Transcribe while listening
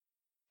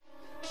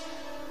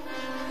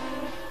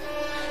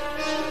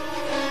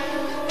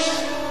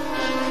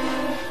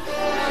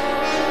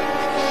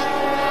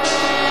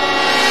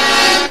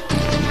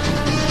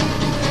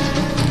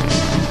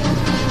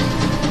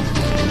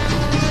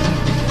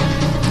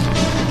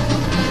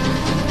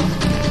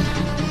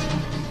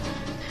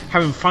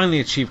Having finally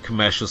achieved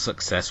commercial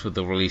success with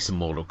the release of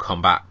Mortal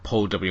Kombat,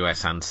 Paul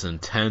W.S. Anderson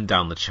turned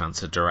down the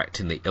chance of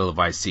directing the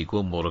ill-advised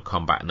sequel, Mortal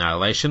Kombat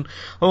Annihilation,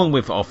 along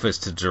with offers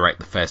to direct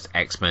the first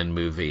X-Men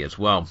movie as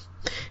well.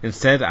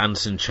 Instead,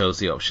 Anderson chose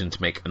the option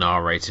to make an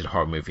R-rated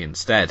horror movie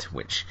instead,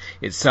 which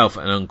itself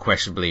an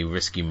unquestionably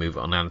risky move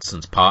on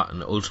Anderson's part,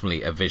 and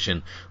ultimately a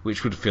vision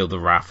which would feel the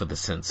wrath of the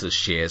censor's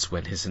shears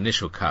when his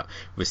initial cut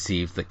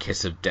received the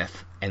Kiss of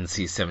Death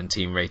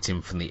NC-17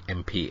 rating from the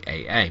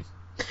MPAA.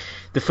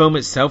 The film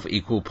itself,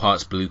 equal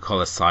parts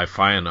blue-collar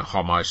sci-fi and a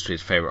homage to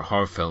his favourite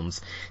horror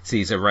films,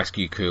 sees a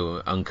rescue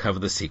crew uncover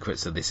the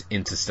secrets of this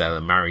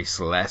interstellar Marie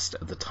Celeste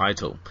of the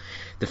title.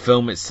 The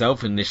film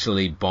itself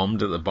initially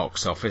bombed at the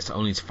box office,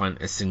 only to find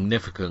a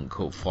significant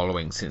cult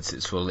following since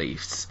its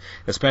release,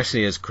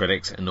 especially as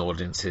critics and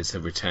audiences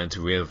have returned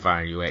to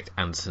re-evaluate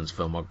Anderson's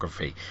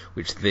filmography,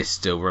 which this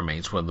still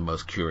remains one of the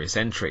most curious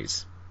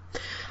entries.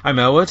 I'm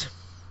Elwood.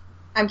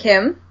 I'm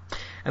Kim.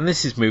 And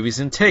this is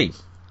Movies and Tea.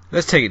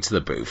 Let's take it to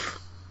the booth.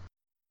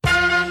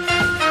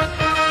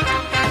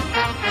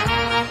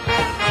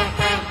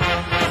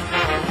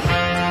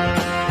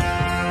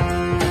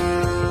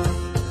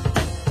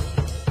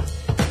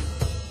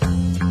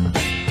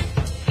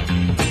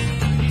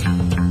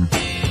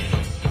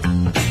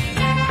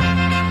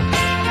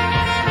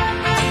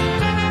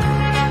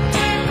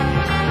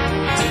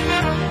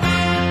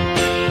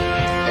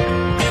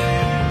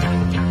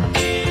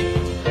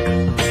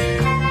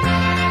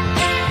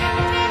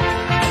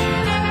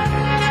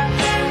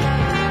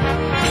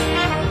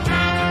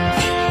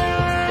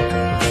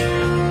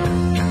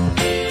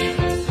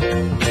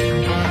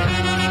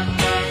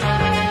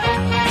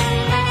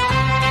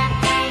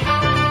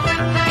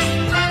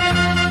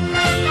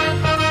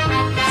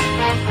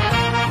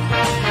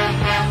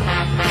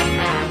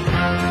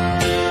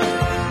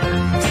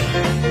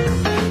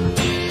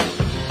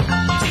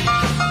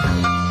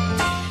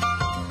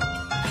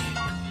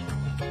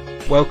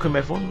 Welcome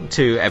everyone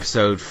to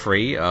episode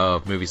 3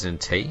 of Movies and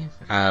Tea.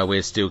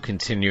 We're still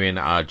continuing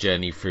our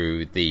journey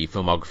through the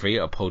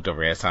filmography of Paul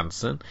W.S.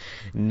 Anderson.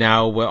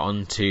 Now we're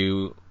on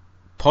to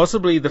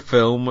possibly the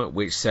film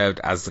which served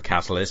as the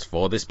catalyst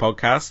for this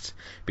podcast,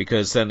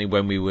 because certainly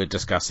when we were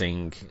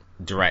discussing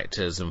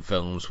directors and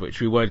films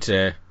which we wanted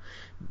to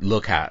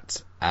look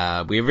at,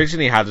 we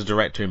originally had a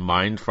director in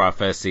mind for our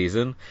first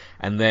season,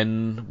 and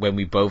then when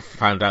we both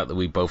found out that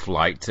we both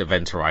liked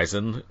Event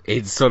Horizon,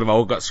 it sort of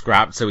all got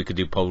scrapped so we could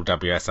do Paul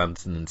W.S.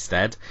 Anderson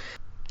instead.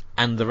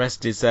 And the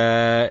rest is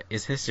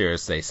history,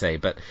 as they say.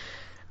 But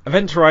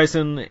Event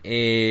Horizon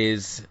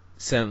is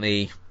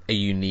certainly a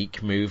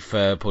unique move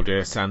for Paul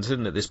W.S.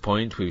 Anderson. At this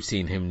point, we've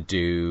seen him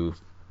do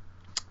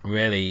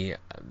really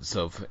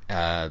sort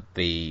of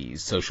the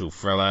social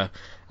thriller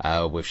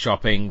with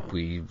Shopping.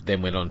 We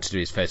then went on to do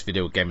his first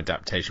video game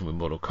adaptation with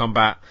Mortal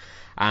Kombat,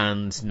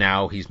 and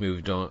now he's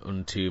moved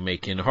on to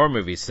making a horror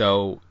movie.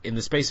 So in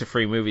the space of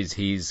 3 movies,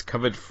 he's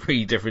covered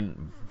 3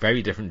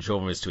 very different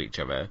genres to each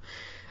other.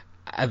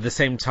 At the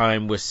same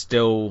time, we're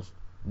still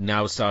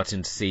now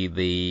starting to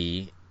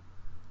see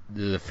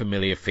the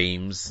familiar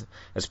themes,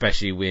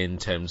 especially in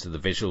terms of the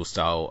visual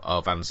style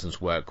of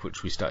Anderson's work,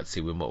 which we started to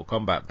see with Mortal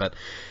Kombat. But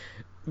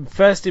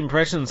first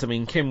impressions, I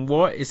mean, Kim,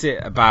 what is it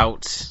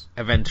about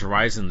Event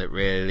Horizon that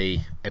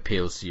really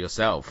appeals to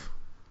yourself?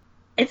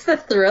 It's the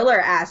thriller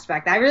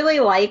aspect. I really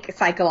like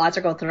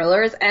psychological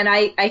thrillers, and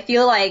I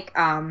feel like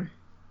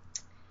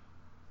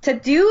to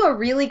do a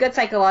really good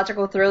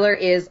psychological thriller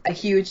is a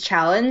huge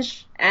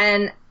challenge,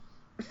 and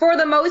for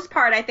the most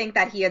part, I think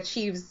that he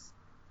achieves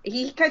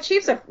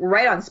it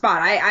right on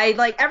spot. I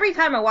like every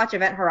time I watch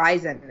Event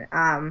Horizon,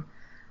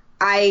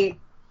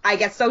 I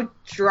get so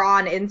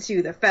drawn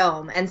into the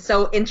film and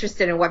so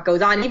interested in what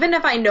goes on, even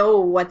if I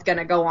know what's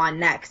gonna go on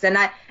next. And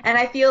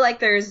I feel like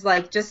there's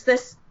like just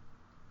this,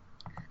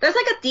 there's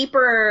like a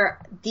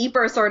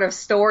deeper sort of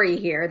story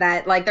here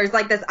that like there's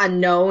like this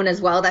unknown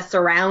as well that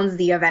surrounds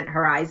the Event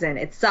Horizon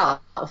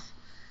itself,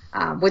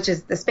 which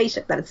is the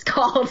spaceship that it's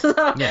called.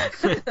 So, yeah.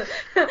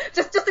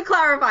 just to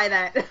clarify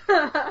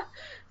that.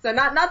 So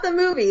not the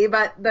movie,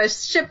 but the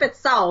ship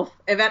itself,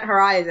 Event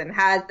Horizon,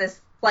 has this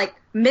like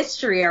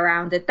mystery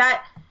around it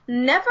that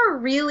never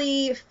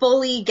really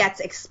fully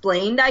gets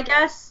explained, I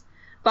guess.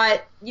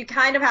 But you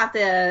kind of have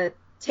to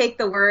take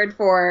the word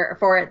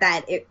for it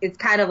that it's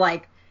kind of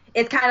like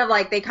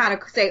they kind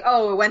of say,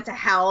 oh, it went to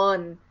hell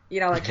and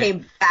it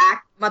came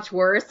back much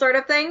worse, sort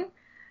of thing.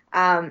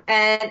 And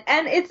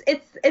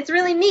it's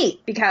really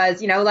neat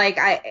because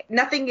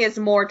nothing is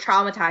more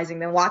traumatizing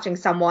than watching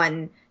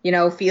someone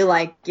feel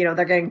like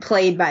they're getting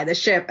played by the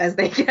ship as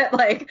they get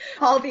like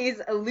all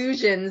these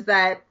illusions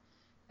that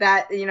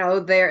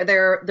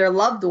their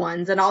loved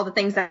ones and all the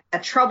things that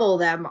trouble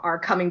them are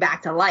coming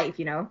back to life.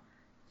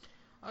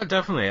 Oh,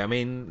 definitely. I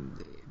mean,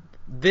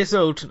 this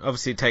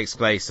obviously takes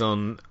place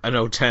on an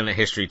alternate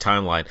history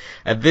timeline.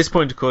 At this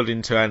point,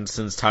 according to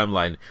Anderson's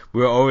timeline,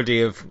 we're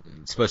already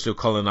supposed to have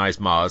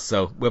colonized Mars,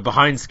 so we're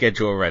behind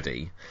schedule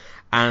already.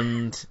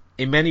 And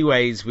in many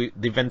ways, the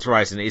Event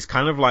Horizon is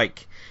kind of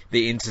like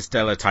the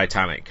interstellar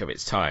Titanic of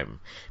its time,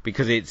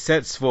 because it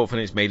sets forth on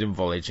its maiden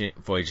voyage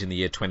in the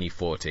year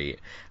 2040,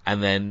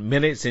 and then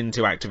minutes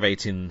into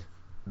activating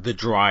the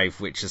drive,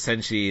 which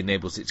essentially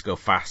enables it to go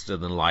faster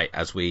than light,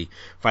 as we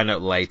find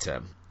out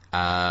later,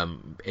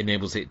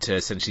 enables it to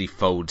essentially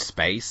fold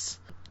space.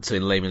 So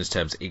in layman's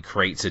terms, it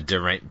creates a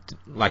direct,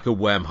 like a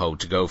wormhole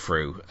to go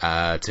through,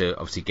 to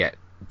obviously get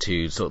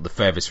to sort of the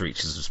furthest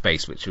reaches of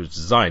space, which was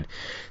designed.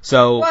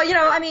 So, well,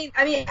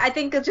 I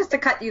think just to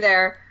cut you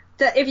there,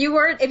 if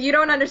you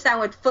don't understand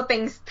what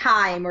flipping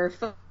time or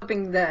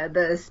flipping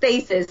the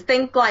space is,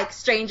 think like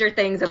Stranger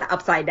Things of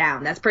Upside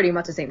Down. That's pretty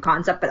much the same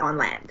concept, but on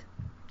land.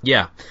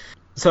 Yeah.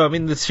 So, I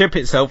mean, the ship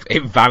itself,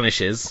 it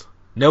vanishes.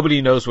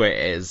 Nobody knows where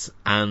it is,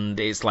 and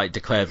it's like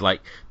declared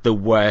like the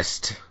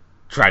worst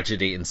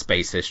tragedy in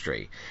space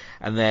history.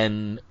 And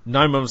then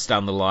 9 months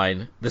down the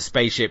line, the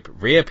spaceship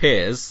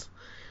reappears.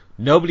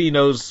 Nobody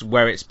knows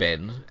where it's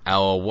been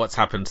or what's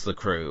happened to the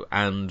crew,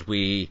 and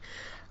we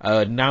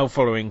are now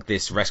following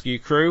this rescue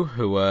crew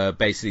who are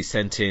basically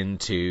sent in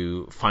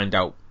to find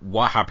out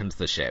what happened to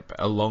the ship.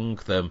 Along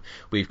them,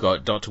 we've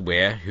got Dr.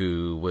 Weir,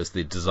 who was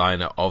the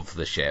designer of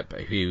the ship,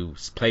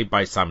 who's played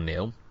by Sam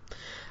Neill.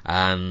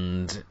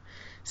 And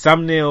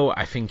Sam Neill,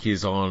 I think,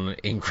 is on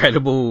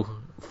incredible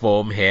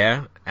form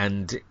here,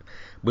 and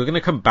we're going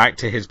to come back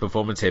to his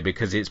performance here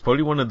because it's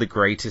probably one of the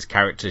greatest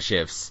character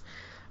shifts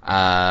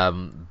that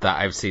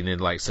I've seen in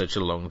like such a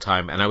long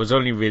time, and I was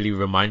only really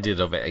reminded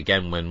of it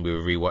again when we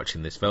were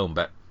rewatching this film.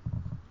 But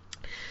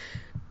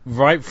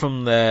right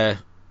from the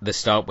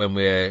start, when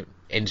we're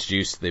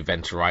introduced to the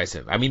Event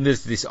Horizon, I mean,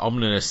 there's this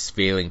ominous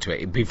feeling to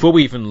it before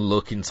we even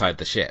look inside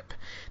the ship.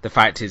 The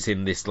fact it's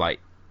in this like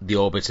the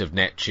orbit of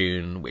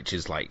Neptune, which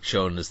is like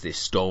shown as this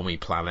stormy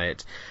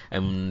planet,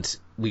 and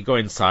we go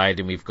inside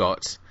and we've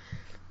got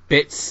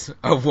bits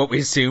of what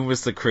we assume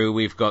was the crew.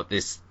 We've got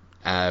this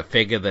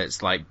figure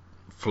that's like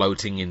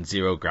floating in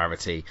zero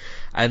gravity,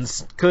 and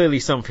clearly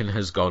something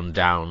has gone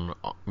down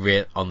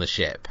on the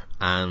ship.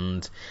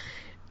 And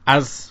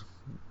as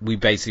we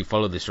basically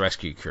follow this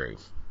rescue crew,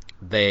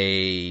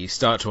 they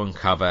start to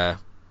uncover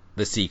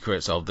the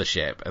secrets of the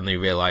ship, and they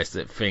realize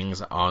that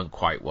things aren't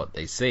quite what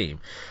they seem.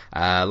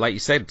 Like you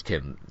said,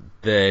 Kim,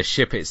 the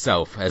ship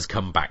itself has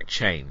come back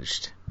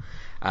changed,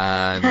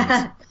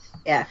 and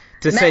yeah,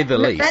 to say the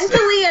least,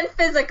 mentally and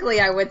physically,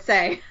 I would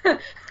say.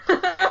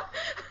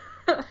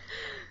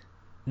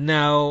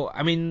 Now,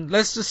 I mean,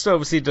 let's just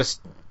obviously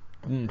just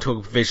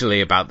talk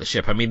visually about the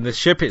ship. I mean, the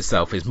ship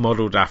itself is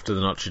modelled after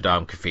the Notre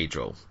Dame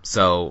Cathedral,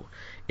 so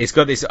it's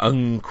got this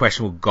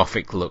unquestionable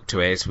Gothic look to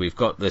it. We've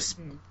got the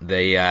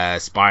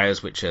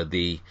spires, which are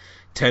the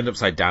turned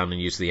upside down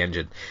and used the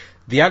engine.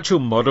 The actual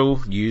model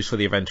used for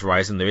the Event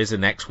Horizon, there is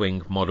an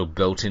X-Wing model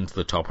built into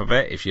the top of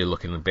it. If you're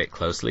looking a bit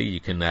closely,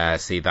 you can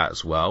see that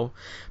as well.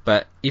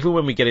 But even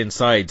when we get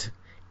inside,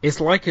 it's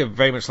like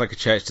very much like a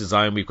church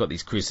design. We've got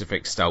these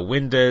crucifix-style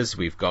windows.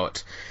 We've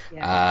got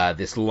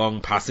this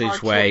long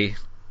passageway.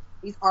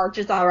 These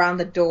arches all around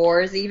the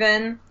doors,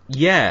 even.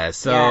 Yeah,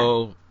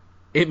 so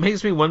it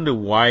makes me wonder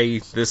why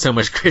there's so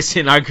much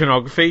Christian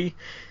iconography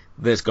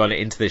that's gone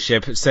into the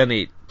ship.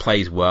 Certainly, it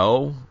plays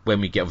well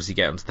when we obviously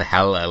get onto the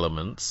hell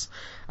elements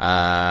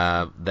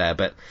there.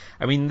 But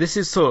I mean, this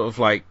is sort of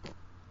like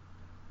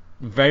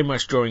very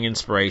much drawing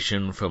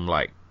inspiration from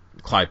like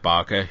Clive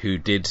Barker, who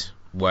did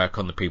work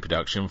on the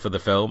pre-production for the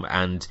film,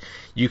 and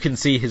you can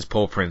see his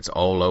paw prints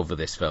all over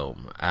this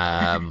film,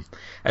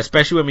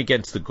 especially when we get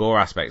into the gore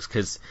aspects,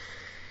 because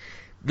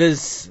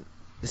there's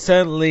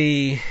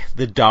certainly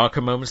the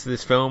darker moments of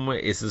this film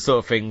is the sort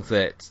of thing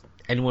that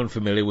anyone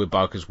familiar with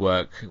Barker's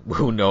work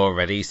will know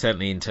already,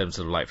 certainly in terms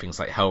of like things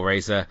like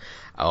Hellraiser,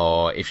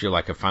 or if you're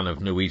like a fan of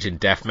Norwegian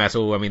death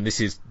metal. I mean,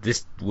 this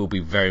will be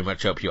very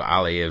much up your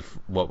alley of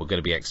what we're going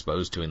to be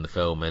exposed to in the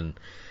film,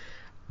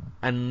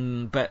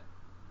 but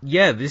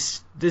yeah,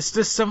 there's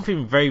just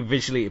something very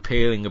visually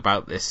appealing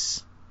about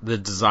the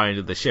design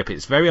of the ship.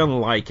 It's very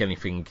unlike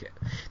anything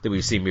that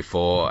we've seen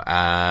before,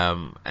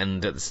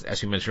 and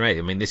as we mentioned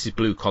earlier, I mean, this is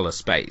blue-collar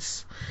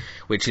space,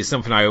 which is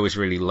something I always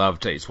really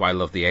loved. It's why I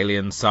love the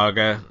Alien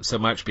saga so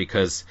much,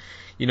 because,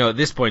 you know, at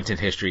this point in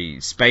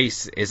history,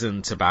 space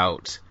isn't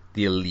about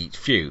the elite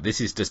few.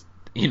 This is just,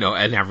 you know,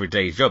 an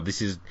everyday job.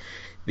 These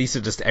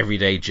are just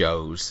everyday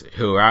Joes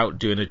who are out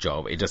doing a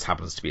job. It just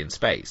happens to be in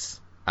space.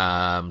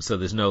 So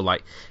there's no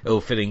like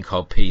ill-fitting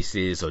cod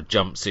pieces or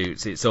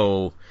jumpsuits. It's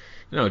all,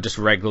 you know, just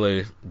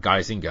regular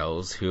guys and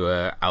girls who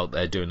are out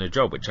there doing a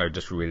job, which I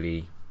just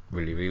really,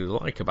 really, really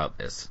like about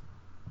this.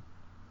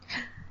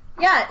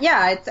 Yeah,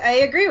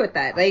 I agree with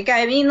that. Like,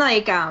 I mean,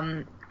 like,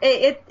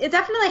 it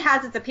definitely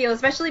has its appeal,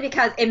 especially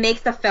because it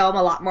makes the film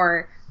a lot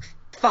more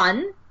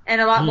fun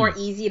and a lot more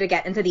easy to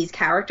get into these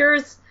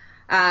characters.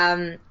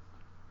 I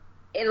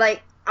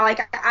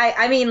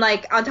mean,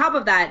 like, on top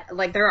of that,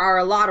 like, there are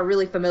a lot of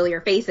really familiar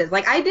faces.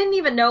 Like, I didn't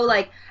even know,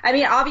 like, I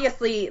mean,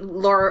 obviously,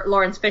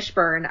 Lawrence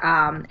Fishburne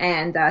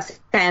and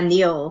Sam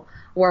Neill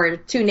were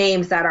two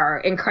names that are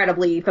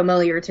incredibly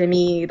familiar to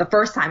me the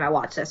first time I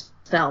watched this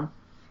film.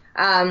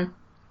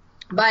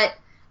 But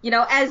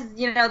as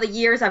the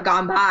years have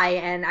gone by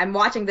and I'm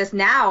watching this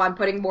now, I'm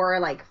putting more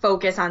like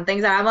focus on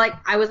things, and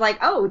I was like,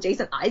 oh,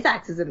 Jason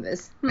Isaacs is in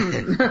this.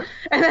 And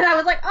then I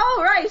was like,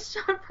 oh right,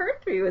 Sean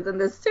Pertwee was in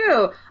this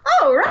too.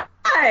 Oh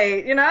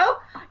right,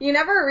 you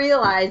never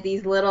realize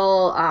these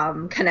little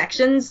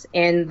connections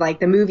in like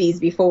the movies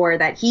before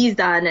that he's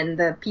done and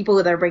the people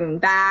that they're bringing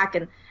back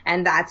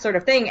and that sort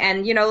of thing.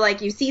 And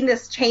like you've seen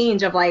this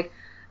change of like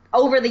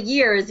over the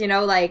years,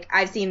 like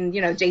I've seen,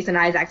 Jason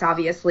Isaacs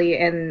obviously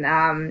in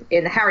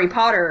the Harry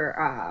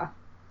Potter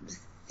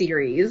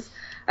series.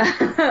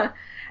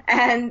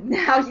 And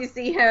now you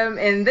see him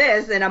in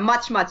this in a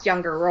much, much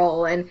younger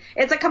role. And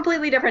it's a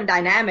completely different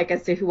dynamic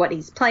as to what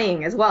he's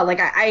playing as well. Like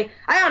I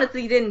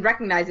honestly didn't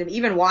recognize him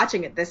even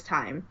watching it this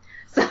time.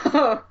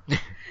 So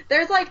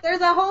there's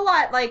a whole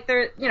lot like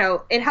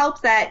it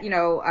helps that,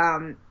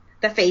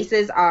 the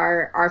faces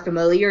are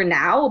familiar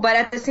now, but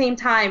at the same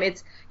time,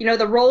 it's,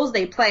 the roles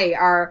they play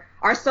are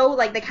so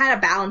like they kind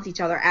of balance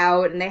each other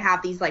out, and they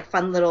have these like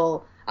fun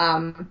little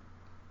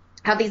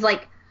have these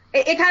like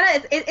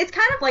it's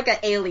kind of like an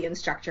alien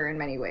structure in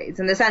many ways,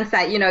 in the sense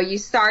that you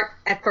start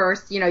at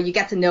first, you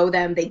get to know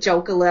them, they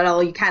joke a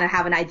little, you kind of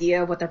have an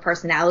idea of what their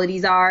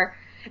personalities are,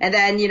 and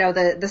then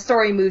the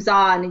story moves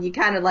on, and you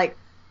kind of like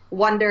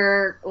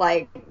wonder,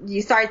 like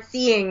you start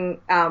seeing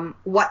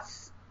what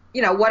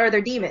are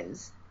their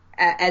demons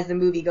as the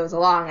movie goes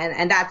along,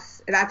 and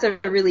that's a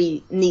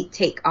really neat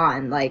take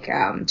on like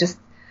just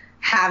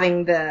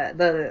having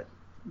the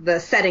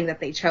setting that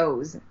they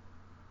chose.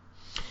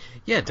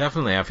 Yeah,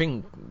 definitely. I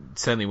think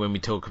certainly when we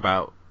talk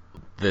about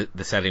the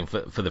setting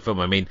for the film,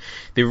 I mean,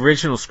 the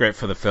original script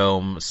for the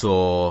film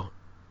saw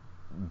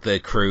the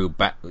crew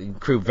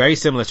very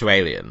similar to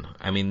Alien.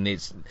 I mean,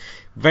 it's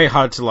very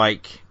hard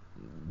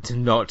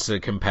to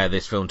compare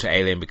this film to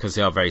Alien because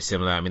they are very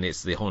similar. I mean,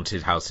 it's the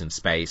haunted house in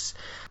space,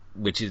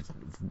 which is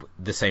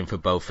the same for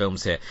both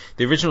films here.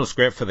 The original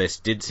script for this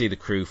did see the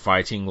crew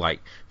fighting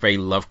like very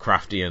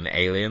Lovecraftian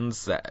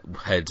aliens that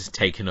had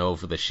taken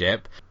over the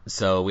ship.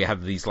 So we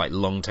had these like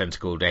long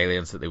tentacled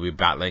aliens that they were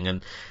battling,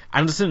 and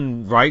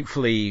Anderson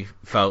rightfully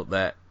felt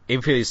that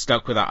if he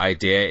stuck with that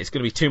idea, it's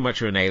going to be too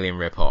much of an Alien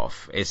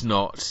ripoff. It's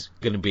not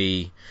going to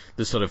be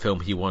the sort of film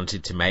he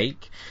wanted to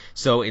make.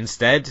 So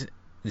instead,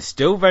 it's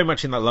still very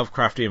much in that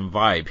Lovecraftian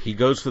vibe. He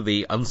goes for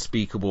the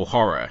unspeakable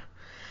horror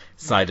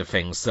side of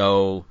things.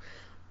 So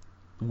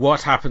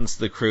what happens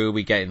to the crew,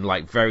 we get in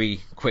like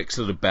very quick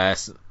sort of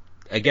bursts.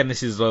 Again,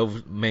 this is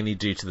mainly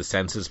due to the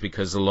censors,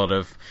 because a lot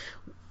of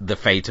the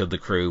fate of the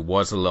crew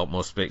was a lot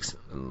more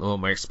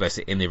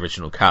explicit in the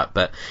original cut,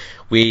 but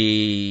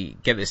we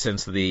get this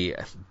sense of the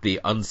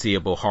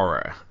unseeable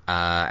horror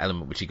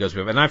element which he goes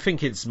with, and I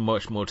think it's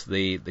much more to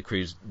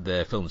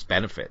the film's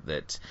benefit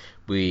that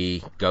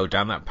we go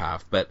down that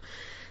path. But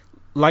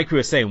like we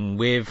were saying,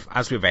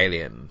 as with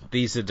Alien,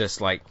 these are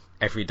just like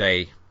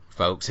everyday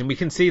folks, and we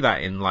can see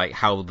that in like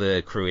how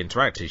the crew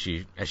interact, as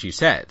you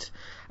said.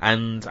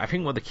 And I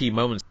think one of the key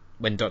moments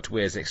when Dr.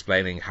 Weir's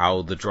explaining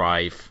how the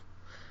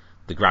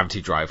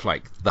gravity drive,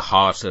 like the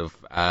heart of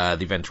the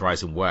Event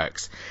Horizon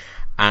works,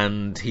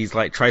 and he's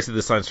like tries to do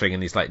the science thing,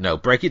 and he's like, no,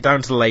 break it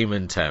down to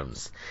layman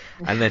terms,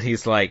 and then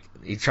he's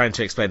trying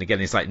to explain again,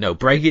 he's like, no,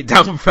 break it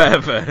down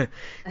further.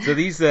 So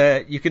these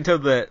you can tell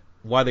that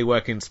why they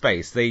work in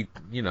space, they're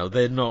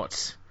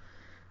not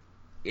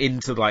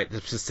into like the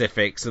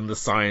specifics and the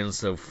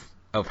science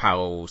of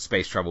how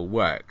space travel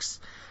works.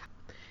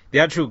 The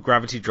actual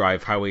gravity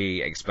drive, how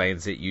he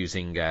explains it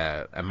using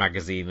a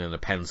magazine and a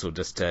pencil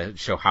just to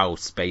show how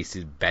space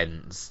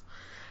bends,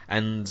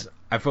 and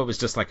I thought it was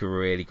just like a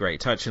really great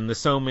touch. And there's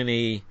so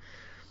many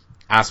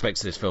aspects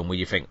of this film where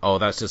you think, oh,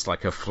 that's just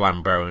like a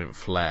flamboyant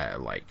flare.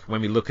 Like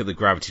when we look at the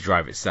gravity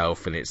drive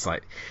itself, and it's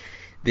like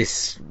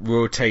this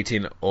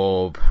rotating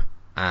orb,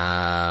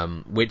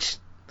 which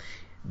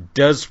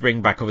does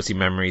bring back obviously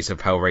memories of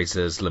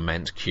Hellraiser's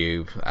Lament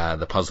Cube,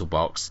 the puzzle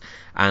box,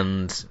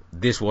 and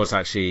this was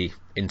actually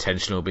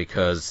intentional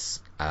because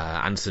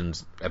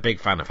Anderson's a big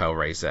fan of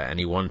Hellraiser, and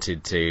he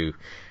wanted to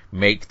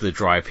make the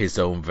drive his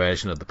own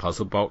version of the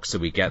puzzle box, so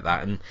we get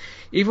that. And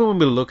even when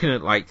we're looking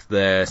at like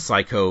the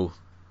Psycho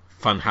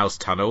Funhouse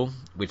tunnel,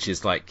 which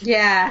is like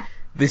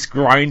this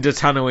grinder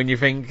tunnel, and you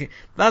think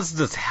that's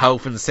just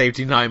health and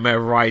safety nightmare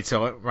right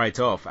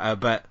off.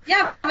 But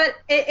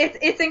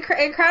it's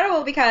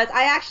incredible because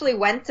I actually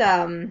went.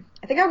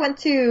 I think I went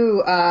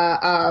to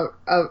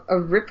a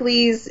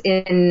Ripley's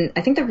in.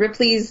 I think the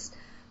Ripley's,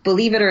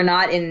 believe it or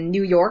not, in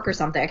New York or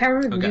something. I can't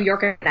remember, New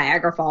York or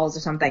Niagara Falls or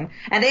something.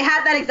 And they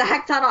had that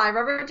exact tunnel. I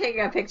remember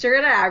taking a picture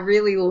in it. I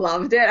really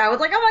loved it. I was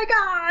like, oh my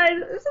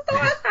god, this is so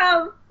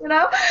awesome.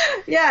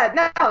 Yeah,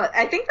 no,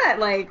 I think that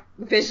like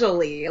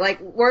visually, like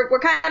we're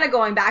kind of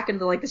going back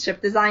into like the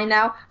ship design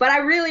now, but I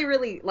really,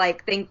 really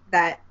like think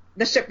that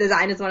the ship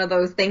design is one of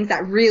those things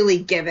that really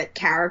give it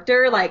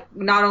character. Like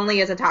not only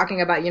is it talking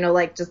about,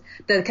 like just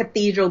the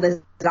cathedral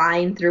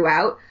design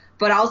throughout,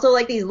 but also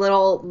like these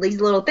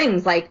little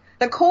things like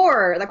the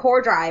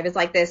core drive is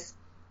like this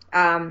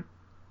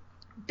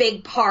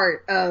big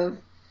part of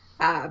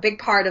big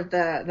part of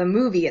the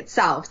movie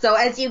itself. So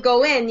as you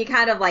go in, you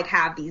kind of like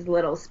have these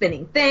little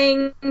spinning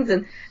things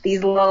and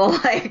these little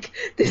like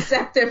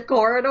deceptive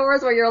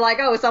corridors where you're like,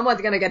 oh,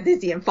 someone's gonna get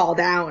dizzy and fall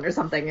down or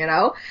something, you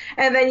know?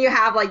 And then you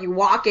have like, you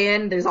walk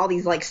in, there's all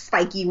these like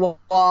spiky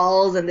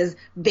walls and this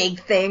big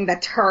thing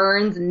that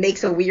turns and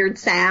makes a weird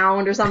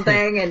sound or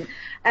something,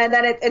 and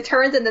then it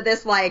turns into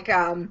this like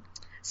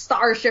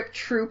Starship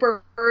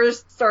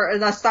Troopers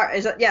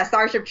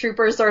Starship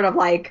Troopers sort of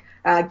like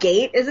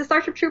gate. Is it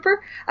Starship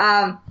Trooper?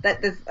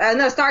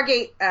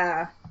 Stargate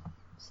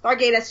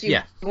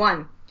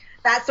SG-1.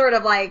 That sort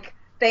of like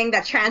thing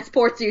that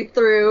transports you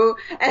through,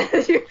 and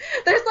there's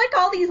like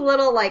all these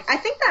little like, I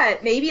think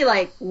that maybe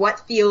like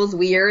what feels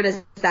weird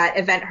is that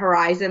Event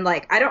Horizon,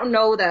 like I don't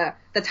know the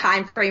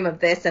time frame of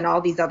this and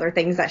all these other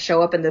things that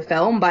show up in the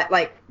film, but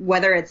like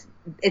whether it's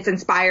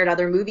inspired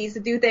other movies to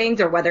do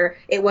things or whether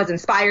it was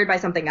inspired by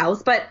something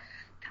else. But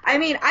I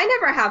mean, I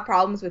never have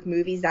problems with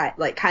movies that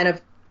like kind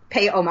of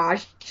pay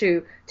homage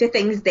to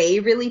things they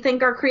really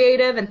think are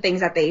creative and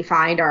things that they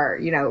find are,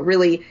 you know,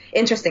 really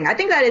interesting. I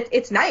think that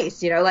it's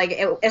nice, you know, like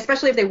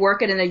especially if they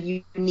work it in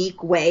a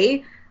unique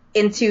way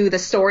into the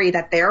story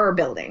that they're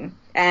building.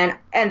 And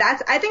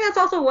I think that's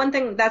also one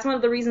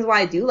of the reasons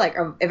why I do like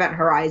Event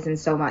Horizon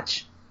so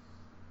much.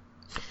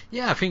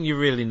 Yeah, I think you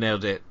really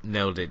nailed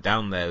it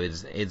down there.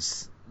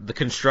 It's the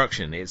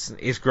construction.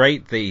 It's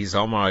great that he's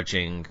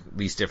homaging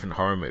these different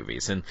horror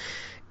movies, and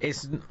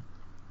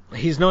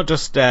he's not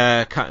just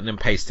cutting and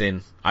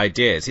pasting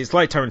ideas. It's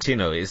like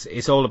Tarantino.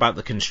 It's all about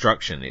the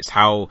construction. It's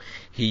how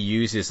he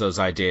uses those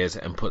ideas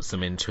and puts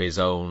them into his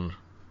own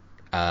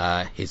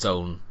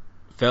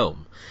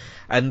film.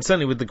 And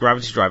certainly with the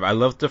Gravity Drive, I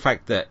love the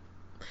fact that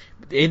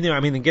again,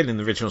 in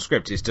the original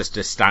script, it's just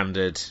a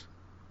standard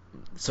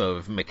sort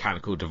of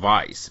mechanical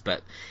device,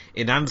 but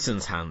in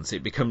Anderson's hands,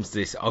 it becomes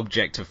this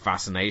object of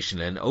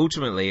fascination, and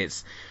ultimately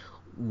it's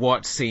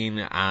what's seen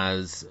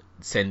as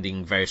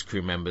sending various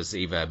crew members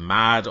either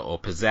mad or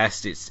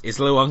possessed. It's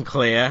a little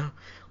unclear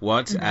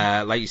what.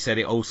 Mm-hmm. Like you said,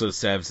 it also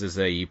serves as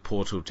a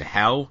portal to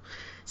hell.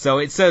 So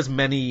it serves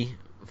many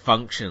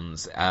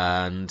functions,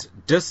 and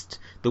just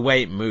the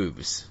way it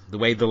moves, the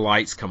way the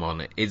lights come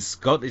on, it's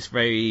got this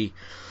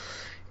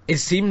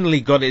it's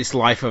seemingly got its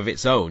life of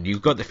its own.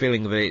 You've got the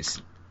feeling that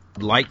it's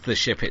like the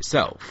ship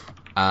itself,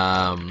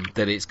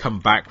 that it's come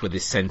back with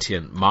this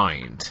sentient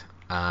mind.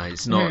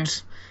 It's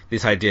not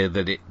this idea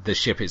that the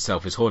ship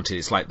itself is haunted.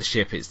 It's like the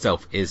ship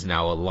itself is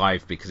now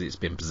alive because it's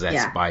been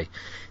possessed by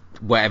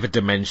whatever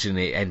dimension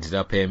it ended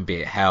up in, be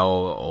it hell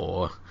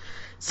or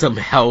some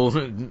hell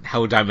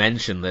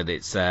dimension that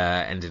it's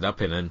ended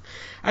up in. And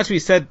as we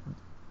said,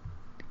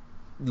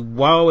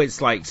 while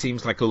it's like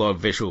seems like a lot of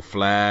visual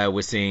flair,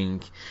 we're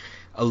seeing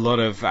a lot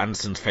of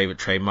Anderson's favorite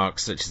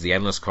trademarks, such as the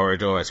endless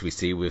corridor, as we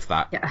see with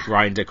that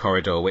grinder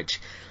corridor, which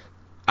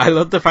I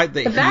love the fact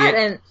that what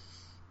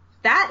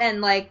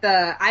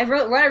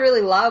I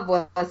really love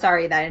was,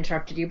 sorry that I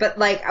interrupted you, but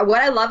like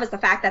what I love is the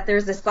fact that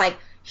there's this like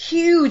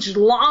huge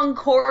long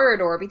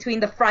corridor between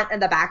the front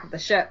and the back of the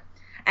ship.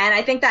 And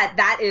I think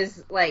that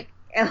is like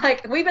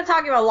we've been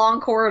talking about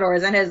long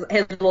corridors and his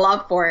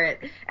love for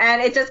it,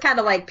 and it just kind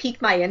of like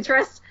piqued my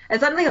interest, and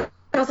suddenly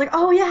I was like,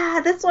 oh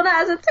yeah, this one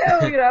has it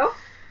too, you know.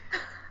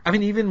 I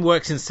mean, even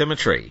works in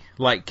symmetry,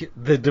 like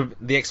the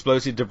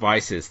explosive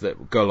devices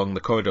that go along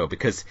the corridor,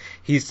 because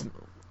he's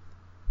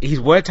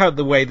worked out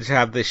the way to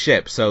have this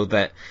ship so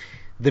that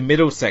the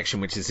middle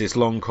section, which is this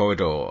long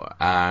corridor,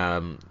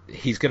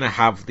 he's going to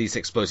have these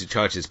explosive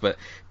charges, but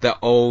they're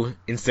all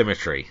in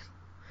symmetry.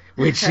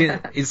 Which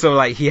is sort of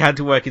like he had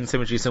to work in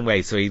symmetry some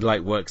way, so he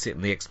like works it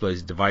in the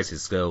explosive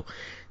devices. So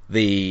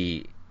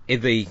if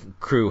the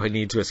crew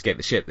need to escape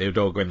the ship, they would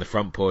all go in the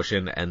front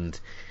portion, and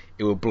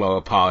it would blow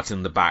apart,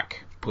 and the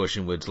back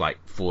portion would like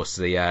force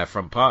the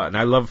front part. And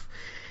I love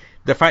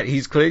the fact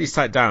he's clearly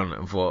sat down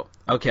and thought,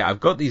 okay, I've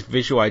got these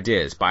visual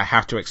ideas, but I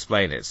have to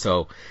explain it.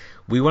 So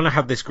we want to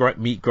have this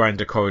meat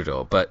grinder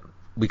corridor, but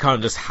we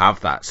can't just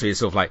have that. So he's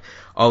sort of like,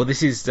 oh,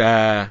 this is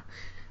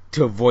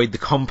to avoid the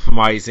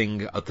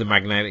compromising of the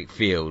magnetic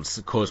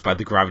fields caused by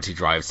the gravity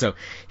drive. So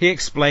he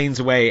explains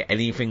away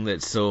anything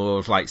that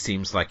sort of like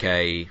seems like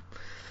a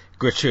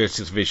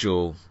gratuitous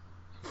visual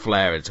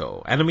flair at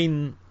all. And I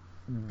mean,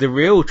 the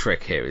real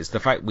trick here is the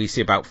fact we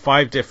see about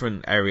 5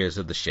 different areas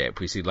of the ship.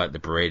 We see like the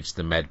bridge,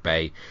 the med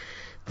bay,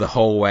 the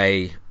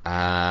hallway,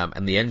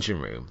 and the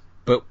engine room.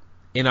 But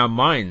in our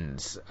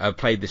minds, I've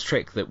played this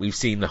trick that we've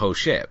seen the whole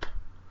ship.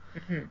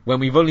 Mm-hmm. When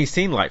we've only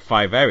seen like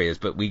 5 areas,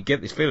 but we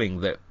get this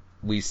feeling that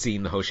we've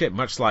seen the whole ship,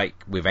 much like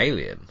with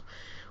Alien.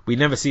 We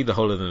never see the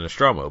whole of the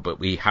Nostromo, but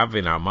we have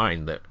in our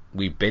mind that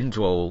we've been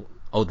to all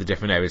the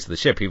different areas of the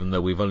ship, even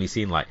though we've only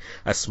seen like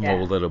a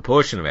small little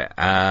portion of it.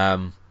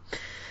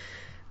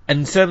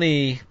 And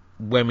certainly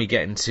when we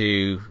get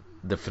into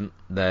the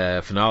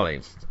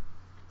finale,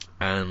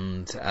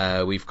 and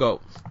we've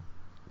got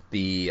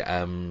the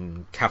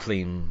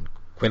Kathleen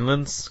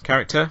Quinlan's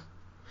character,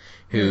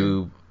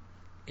 who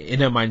in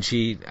her mind,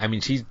 she's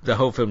the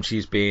whole film,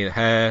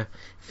 her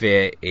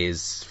fear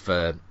is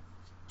for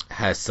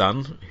her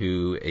son,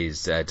 who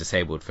is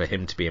disabled, for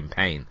him to be in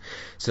pain.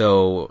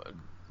 So,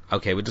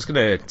 okay, we're just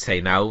gonna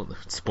say now,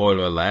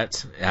 spoiler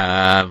alert.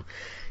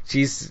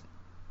 She's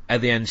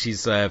at the end.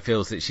 She's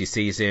feels that she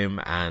sees him,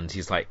 and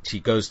she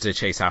goes to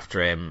chase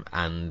after him,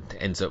 and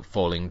ends up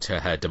falling to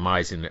her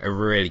demise in a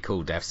really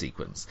cool death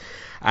sequence.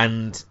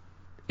 And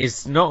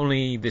it's not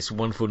only this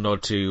wonderful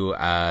nod to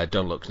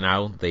Don't Look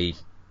Now, the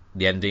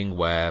ending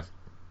where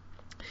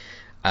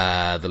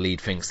the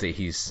lead thinks that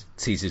he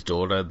sees his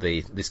daughter,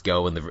 this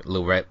girl in the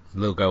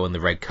little girl in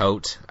the red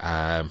coat,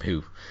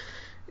 who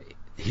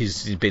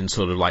he's been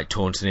sort of like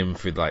taunting him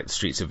through like the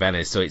streets of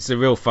Venice. So it's a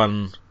real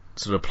fun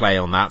sort of play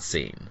on that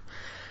scene.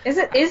 Is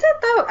it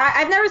though?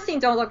 I've never seen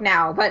Don't Look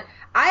Now, but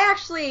I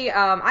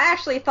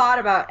actually thought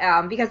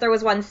about because there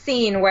was one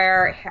scene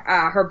where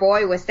her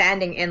boy was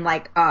standing in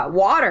like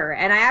water,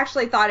 and I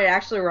actually thought it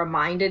actually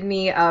reminded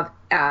me of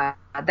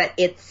that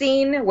It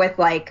scene with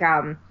like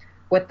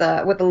with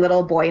the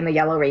little boy in the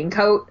yellow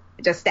raincoat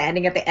just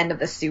standing at the end of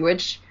the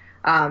sewage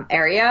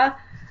area.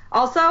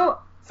 Also,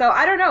 so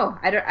I don't know.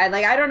 I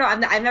don't know.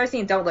 I've never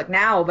seen Don't Look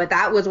Now, but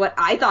that was what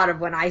I thought of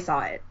when I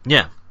saw it.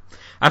 Yeah,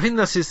 I think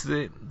that's just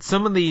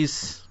some of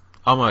these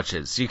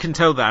homages. You can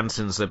tell that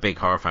Anderson's a big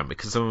horror fan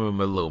because some of them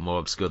are a little more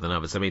obscure than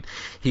others. I mean,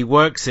 he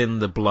works in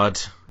the blood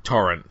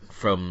torrent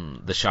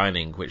from The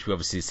Shining, which we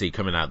obviously see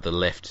coming out the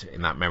lift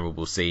in that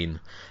memorable scene,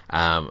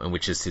 and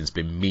which has since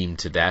been memed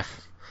to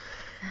death.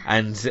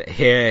 And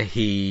here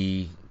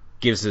he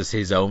gives us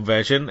his own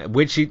version,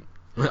 which he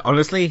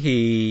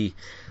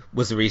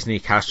was the reason he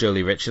cast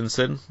Jolie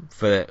Richardson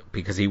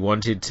because he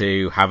wanted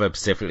to have her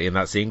specifically in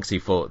that scene, because he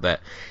thought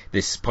that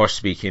this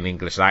posh-speaking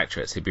English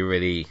actress, it'd be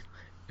really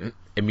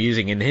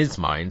amusing in his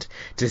mind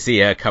to see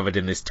her covered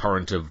in this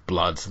torrent of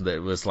blood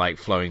that was like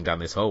flowing down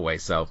this hallway.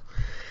 So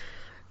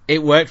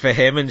it worked for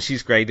him, and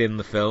she's great in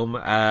the film.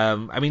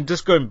 I mean,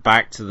 just going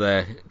back to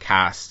the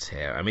cast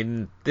here, I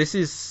mean, this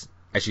is,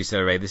 as you said,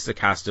 Ray, this is a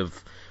cast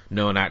of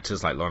known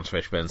actors like Lawrence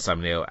Fishburne,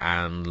 Sam Neill,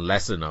 and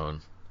lesser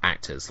known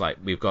actors. Like,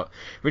 we've got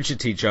Richard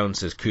T.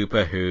 Jones as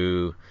Cooper,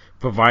 who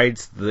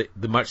provides the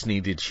much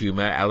needed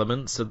humor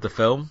elements of the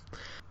film.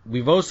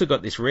 We've also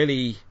got this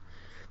really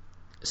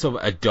sort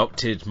of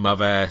adopted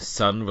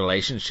mother-son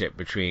relationship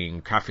between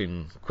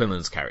Catherine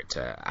Quinlan's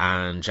character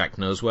and Jack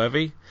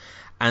Noseworthy.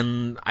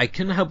 And I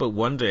couldn't help but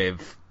wonder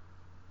if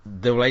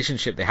the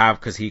relationship they have,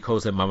 because he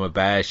calls her Mama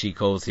Bear, she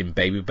calls him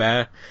Baby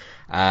Bear,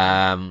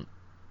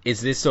 is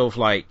this sort of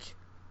like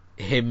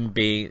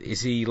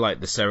is he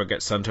like the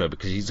surrogate son to her,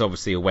 because he's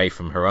obviously away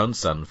from her own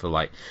son for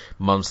like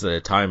months at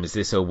a time? Is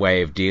this a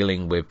way of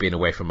dealing with being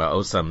away from her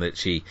own son, that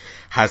she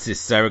has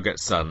this surrogate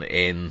son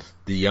in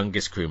the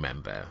youngest crew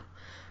member?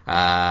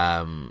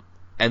 And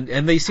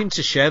they seem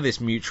to share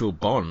this mutual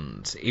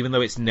bond, even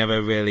though it's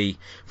never really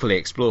fully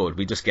explored.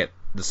 We just get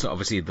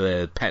obviously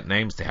the pet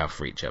names they have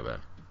for each other.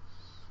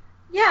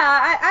 Yeah,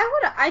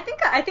 I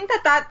think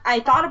that I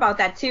thought about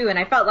that too, and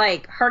I felt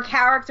like her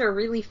character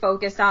really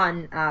focused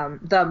on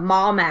the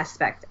mom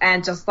aspect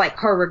and just like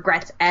her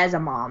regrets as a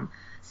mom.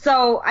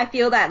 So I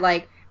feel that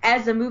like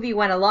as the movie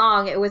went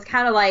along, it was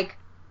kind of like,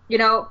 you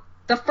know,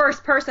 the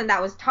first person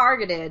that was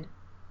targeted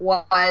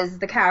was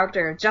the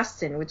character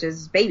Justin, which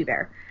is Baby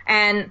Bear,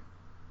 and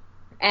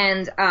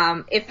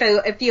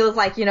it feels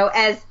like, you know,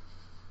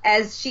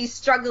 as she's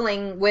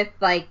struggling with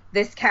like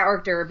this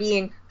character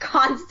being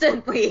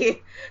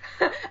constantly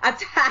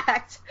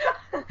attacked,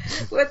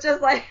 which is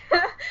like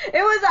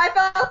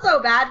I felt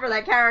so bad for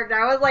that character.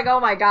 I was like, oh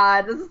my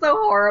god, this is so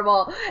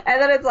horrible.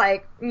 And then it's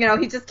like, you know,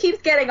 he just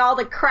keeps getting all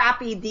the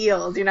crappy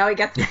deals, you know, he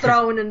gets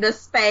thrown into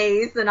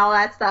space and all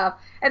that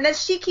stuff. And then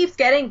she keeps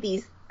getting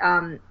these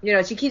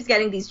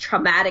these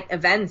traumatic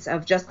events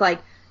of just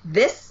like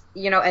this,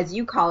 you know, as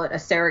you call it, a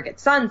surrogate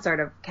son sort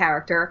of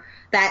character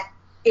that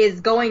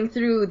is going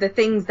through the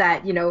things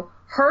that, you know,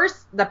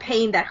 the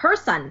pain that her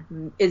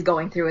son is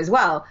going through as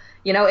well.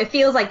 You know, it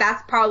feels like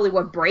that's probably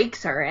what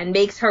breaks her and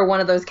makes her one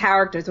of those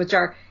characters which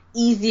are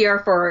easier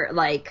for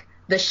like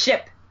the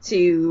ship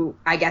to,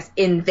 I guess,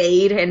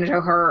 invade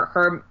into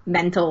her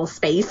mental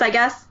space, I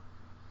guess.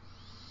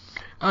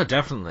 Oh,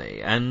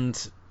 definitely.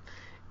 And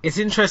it's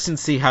interesting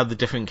to see how the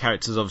different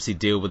characters obviously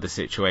deal with the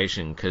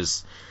situation,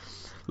 because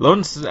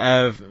Lawrence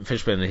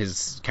Fishburne,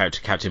 his character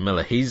Captain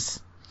Miller,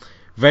 he's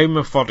very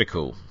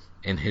methodical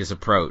in his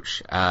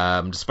approach,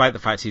 despite the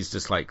fact he's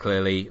just like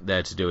clearly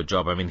there to do a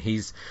job. I mean,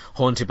 he's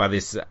haunted by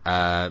this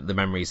the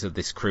memories of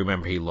this crew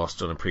member he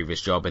lost on a previous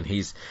job, and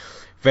he's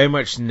very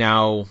much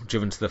now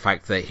driven to the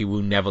fact that he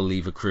will never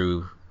leave a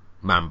crew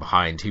man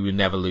behind. He will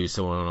never lose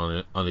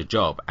someone on a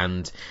job.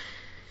 And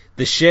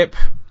the ship,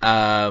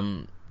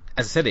 as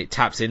I said, it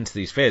taps into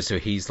these fears, so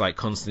he's like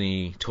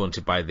constantly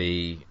taunted by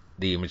the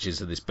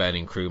images of this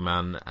burning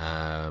crewman.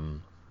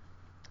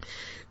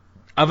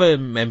 Other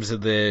members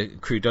of the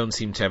crew don't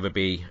seem to ever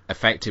be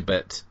affected,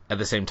 but at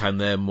the same time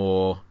they're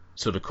more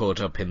sort of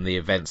caught up in the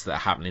events that are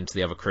happening to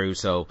the other crew,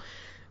 so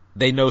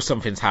they know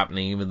something's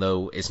happening even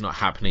though it's not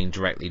happening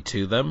directly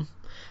to them.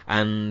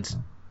 And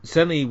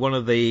certainly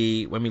when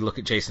we look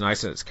at Jason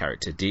Isaacs'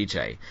 character,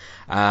 DJ,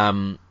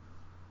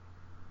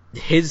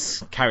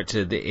 his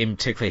character, in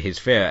particular his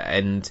fear,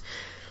 and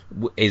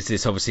is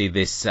this obviously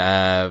this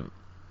in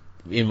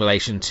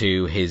relation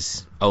to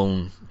his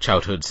own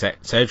childhood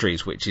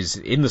surgeries, which is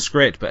in the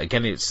script, but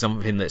again, it's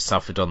something that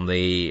suffered on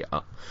the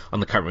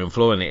cutting room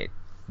floor, and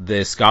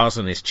the scars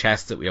on his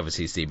chest that we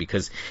obviously see,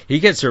 because he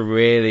gets a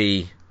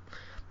really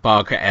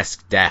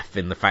Barker-esque death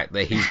in the fact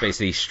that he's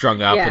basically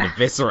strung up and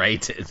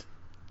eviscerated.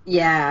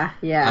 Yeah.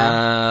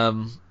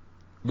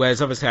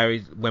 Whereas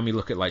obviously when we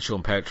look at like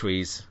Sean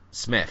Pertwee's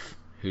Smith,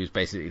 who's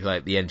basically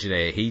like the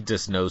engineer, he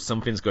just knows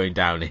something's going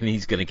down and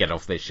he's going to get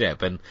off this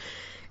ship. And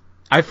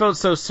I felt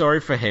so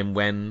sorry for him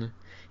when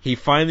he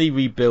finally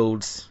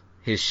rebuilds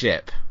his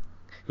ship,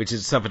 which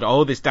has suffered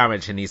all this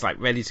damage, and he's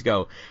like ready to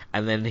go.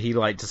 And then he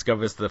like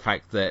discovers the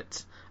fact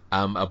that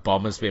a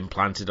bomb has been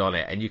planted on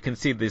it, and you can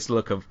see this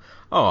look of,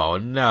 oh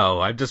no,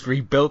 I've just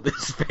rebuilt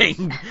this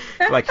thing,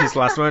 like his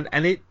last one.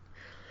 And it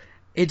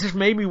just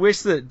made me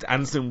wish that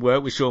Anderson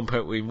worked with Sean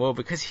Pertwee more,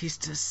 because he's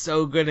just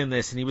so good in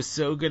this, and he was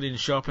so good in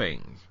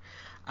Shopping.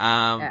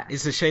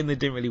 It's a shame they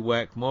didn't really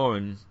work more,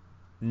 and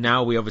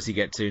now we obviously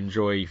get to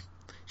enjoy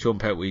Sean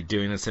Pertwee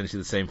doing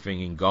essentially the same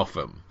thing in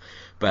Gotham.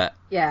 But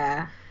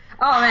yeah.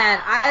 Oh man,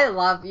 I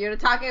love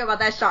talking about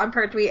that Sean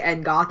Pertwee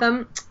and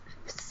Gotham.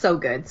 So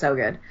good.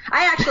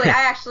 I actually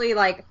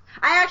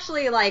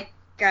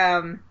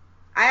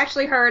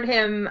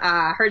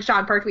heard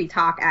Sean Pertwee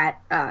talk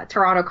at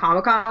Toronto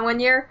Comic Con one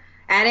year,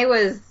 and it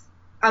was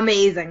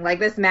amazing. Like,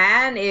 this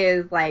man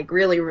is like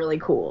really, really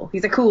cool.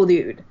 He's a cool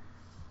dude.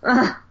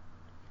 I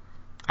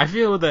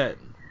feel that,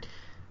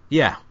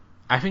 yeah.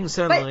 I think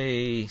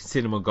certainly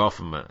Cinema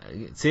Gotham,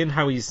 seeing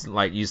how he's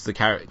like used the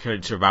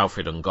character of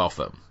Alfred on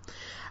Gotham,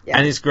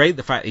 and it's great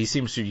the fact he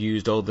seems to have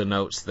used all the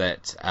notes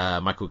that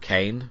Michael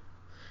Caine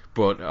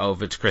brought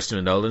over to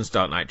Christopher Nolan's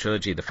Dark Knight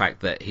trilogy, the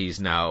fact that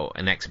he's now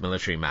an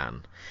ex-military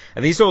man.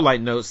 And these are all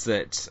like notes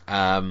that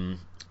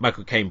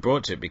Michael Caine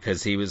brought to it,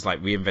 because he was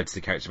like reinvented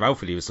the character of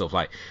Alfred. He was sort of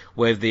like,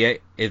 well, if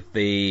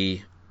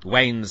the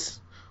Waynes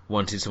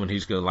wanted someone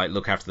who's going to like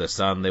look after their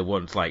son, they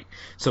want like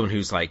someone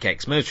who's like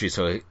ex-military.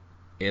 So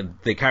in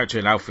the character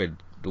in Alfred,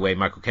 the way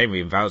Michael Caine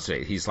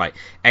reinvented it, he's like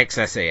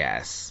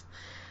ex-SAS.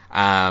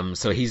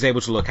 So he's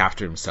able to look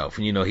after himself,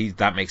 and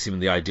that makes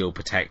him the ideal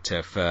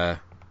protector for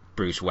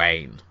Bruce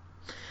Wayne.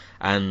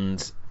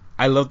 And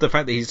I love the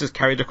fact that he's just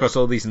carried across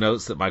all these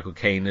notes that Michael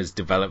Caine has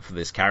developed for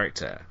this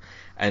character,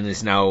 and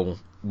is now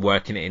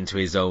working it into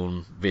his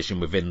own vision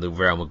within the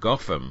realm of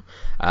Gotham,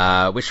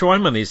 which for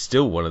one is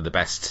still one of the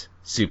best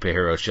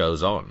superhero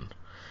shows on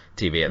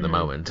TV at the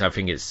moment. I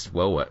think it's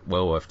well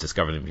worth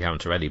discovering if you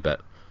haven't already.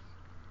 But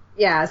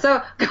yeah,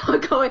 so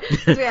going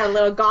we had a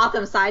little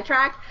Gotham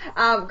sidetrack.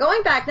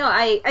 Going back, no,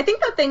 I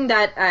think the thing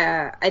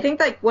that I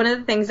think like one of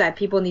the things that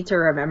people need to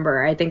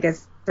remember, I think,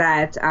 is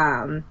that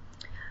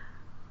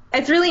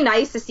it's really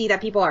nice to see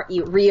that people are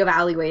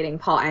reevaluating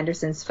Paul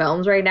Anderson's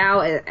films right now,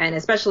 and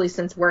especially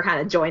since we're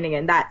kind of joining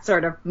in that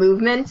sort of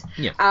movement.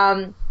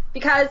 Yeah.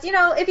 Because,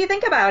 if you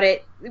think about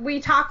it, we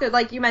talked,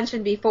 like you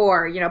mentioned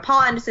before,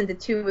 Paul Anderson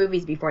did 2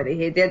 movies before.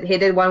 He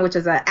did one which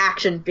was an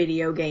action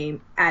video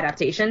game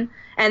adaptation,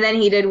 and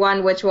then he did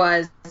one which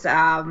was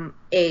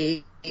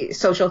a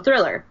social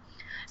thriller.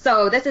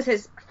 So this is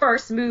his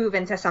first move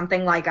into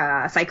something like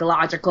a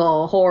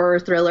psychological horror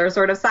thriller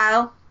sort of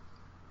style.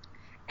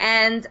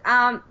 And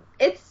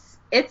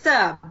it's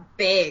a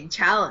big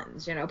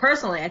challenge,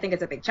 Personally, I think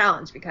it's a big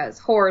challenge, because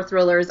horror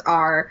thrillers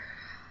are,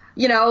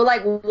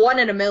 like 1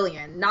 in a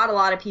million. Not a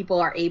lot of people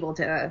are able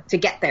to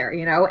get there,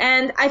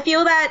 And I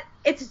feel that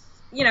it's,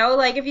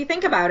 like if you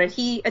think about it,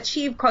 he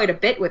achieved quite a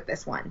bit with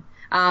this one.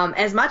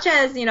 As much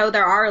as,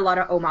 there are a lot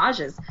of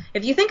homages.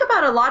 If you think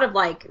about a lot of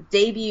like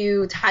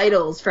debut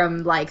titles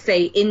from like,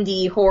 say,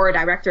 indie horror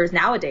directors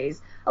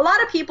nowadays, a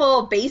lot of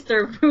people base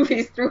their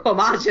movies through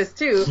homages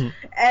too,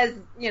 as,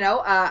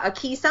 a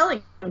key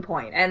selling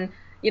point. And,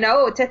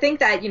 to think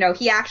that,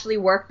 he actually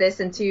worked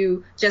this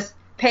into just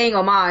paying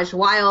homage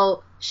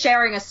while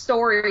sharing a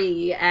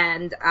story,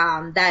 and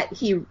that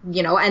he,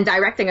 and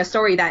directing a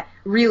story that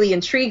really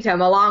intrigued him,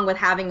 along with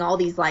having all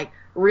these like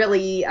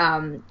really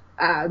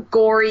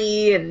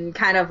gory and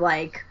kind of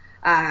like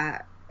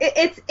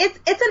it's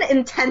an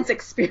intense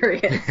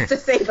experience, to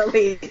say the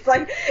least.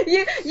 Like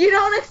you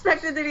don't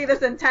expect it to be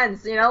this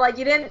intense, like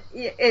you didn't.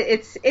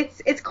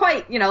 It's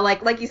quite,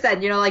 like you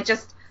said, like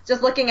just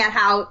looking at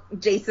how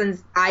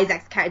Jason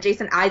Isaacs'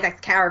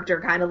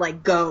 character kind of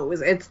like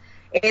goes.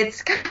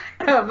 It's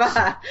kind of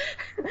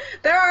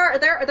there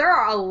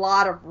are a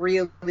lot of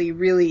really,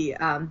 really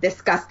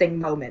disgusting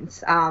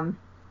moments.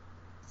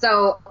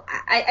 So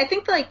I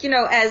think, like,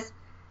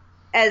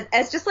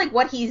 as just like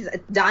what he's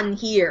done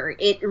here,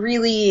 it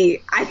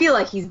really, I feel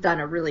like he's done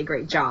a really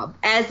great job.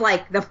 As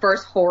like the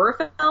first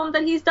horror film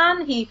that he's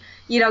done, he's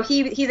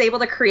able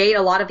to create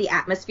a lot of the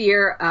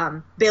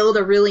atmosphere, build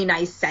a really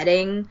nice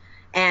setting,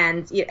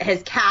 and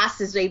his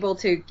cast is able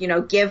to,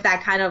 give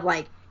that kind of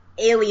like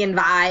alien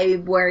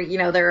vibe where,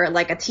 they're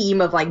like a team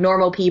of like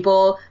normal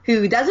people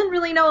who doesn't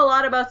really know a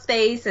lot about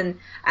space. And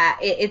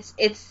it's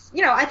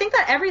I think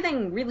that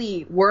everything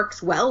really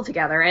works well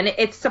together. And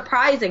it's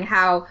surprising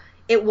how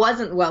it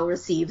wasn't well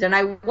received, and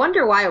I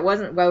wonder why it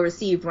wasn't well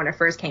received when it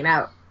first came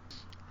out.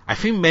 I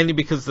think mainly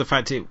because of the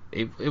fact it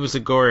was a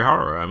gory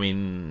horror. I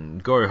mean,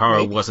 gory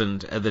horror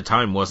wasn't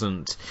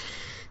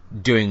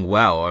doing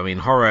well. I mean,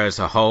 horror as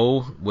a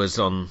whole was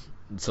on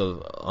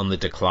the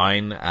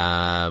decline.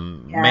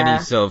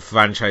 Many sort of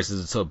franchises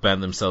had sort of burnt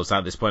themselves out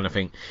at this point. I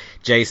think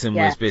Jason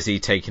was busy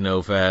taking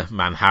over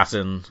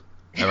Manhattan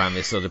around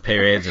this sort of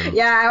period. And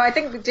I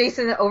think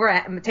Jason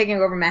taking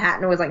over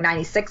Manhattan was like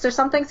 96 or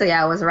something. So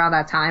it was around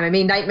that time. I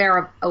mean,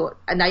 Nightmare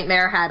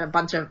had a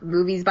bunch of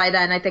movies by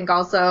then, I think,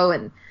 also,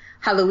 and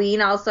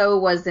Halloween also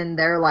was in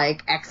their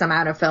like X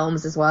amount of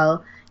films as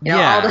well.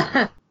 All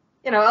the,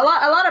 a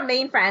lot of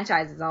main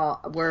franchises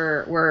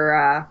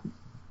were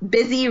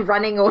busy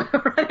running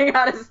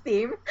out of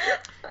steam.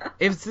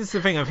 It's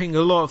the thing. I think a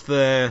lot of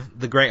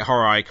the great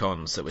horror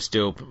icons that were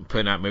still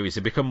putting out movies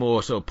have become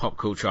more sort of pop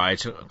culture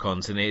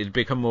icons, and it had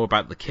become more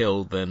about the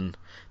kill than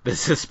the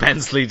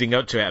suspense leading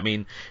up to it. I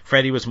mean,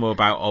 Freddy was more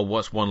about,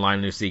 what's one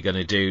line is he going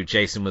to do?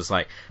 Jason was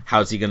like,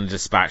 how's he going to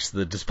dispatch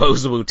the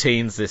disposable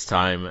teens this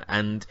time?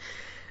 And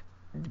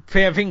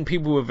I think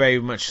people were very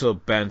much sort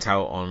of burnt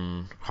out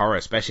on horror,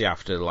 especially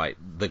after like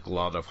the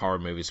glut of horror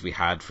movies we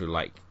had through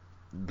like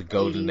the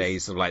golden 80s.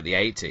 Days of like the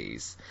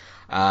 80s.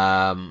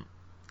 And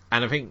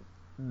I think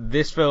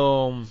this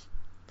film,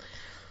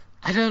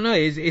 I don't know,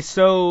 it's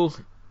so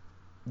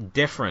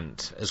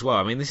different as well.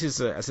 I mean, this is,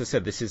 as I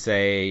said, this is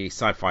a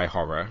sci-fi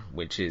horror,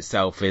 which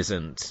itself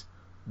isn't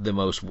the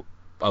most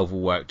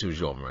overworked of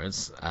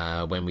genres,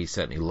 when we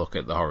certainly look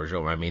at the horror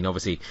genre. I mean,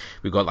 obviously,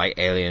 we've got like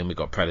Alien, we've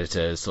got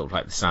Predators, sort of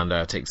like the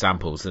standout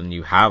examples, and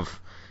you have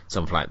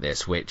something like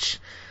this, which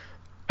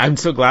I'm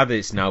so glad that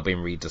it's now been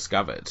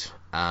rediscovered.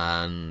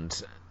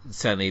 And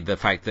certainly the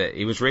fact that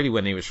it was really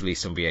when it was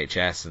released on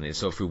VHS, and it's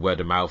sort of through word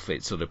of mouth,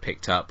 it sort of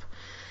picked up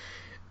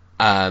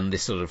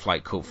this sort of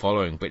like cult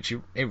following, which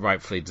it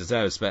rightfully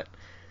deserves. But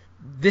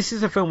this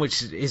is a film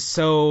which is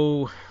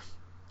so,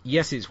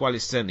 yes, while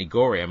it's certainly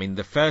gory, I mean,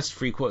 the first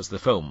 3/4 of the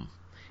film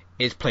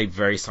is played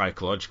very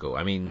psychological.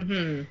 I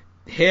mean,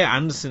 here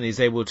Anderson is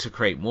able to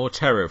create more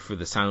terror through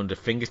the sound of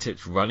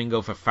fingertips running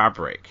over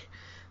fabric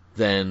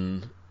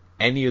than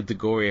any of the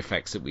gory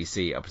effects that we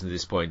see up to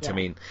this point. I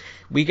mean,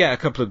 we get a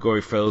couple of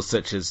gory thrills,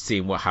 such as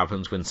seeing what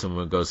happens when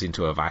someone goes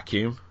into a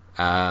vacuum.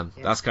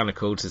 That's kind of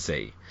cool to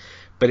see.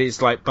 But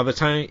it's like, by the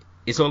time,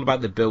 it's all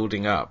about the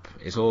building up.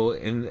 It's all,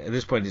 at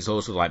this point, it's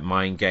also like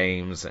mind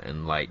games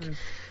and like,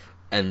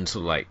 and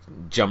sort of like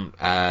jump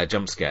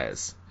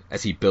scares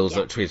as he builds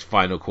up to his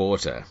final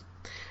quarter.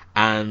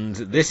 And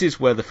this is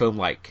where the film,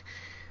 like,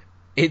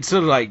 it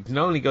sort of like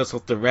not only goes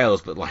off the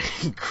rails, but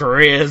like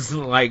careers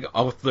like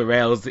off the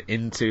rails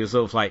into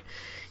sort of like,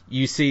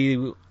 you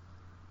see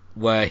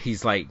where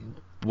he's like,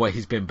 what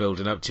he's been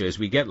building up to, as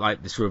we get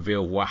like this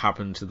reveal of what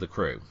happened to the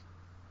crew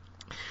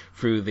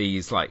through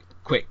these like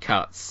quick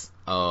cuts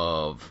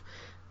of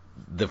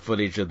the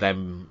footage of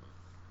them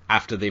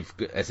after they've,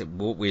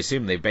 we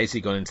assume they've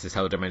basically gone into this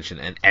hell dimension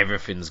and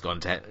everything's gone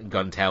to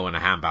hell in a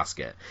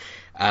handbasket.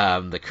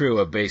 The crew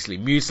are basically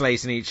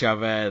mutilating each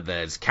other.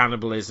 There's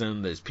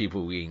cannibalism. There's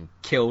people being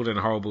killed in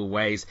horrible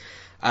ways.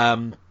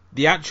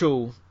 The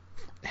actual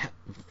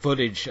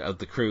footage of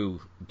the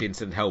crew being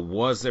sent to hell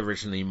was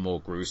originally more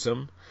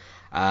gruesome,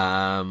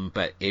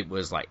 but it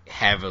was like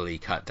heavily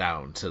cut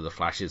down to the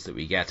flashes that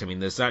we get. I mean,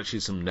 there's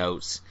actually some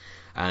notes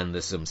and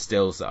there's some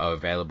stills that are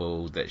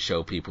available that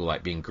show people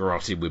like being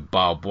garroted with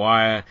barbed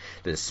wire.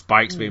 There's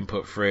spikes being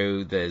put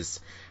through. There's,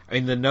 I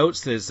mean, the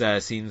notes, there's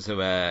scenes of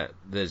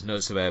there's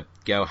notes of a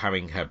girl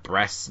having her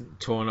breasts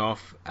torn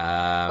off.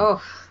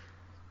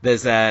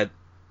 There's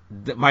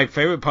my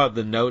favorite part of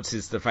the notes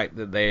is the fact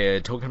that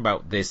they're talking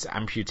about this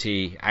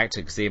amputee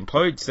actor, because they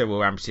employed several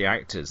amputee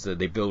actors that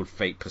they build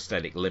fake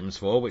prosthetic limbs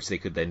for, which they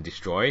could then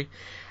destroy.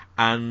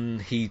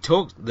 And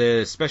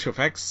the special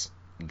effects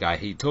guy,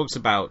 he talks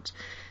about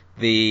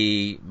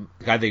the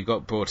guy they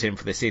got brought in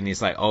for the scene.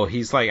 He's like,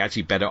 he's like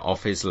actually better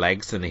off his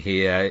legs than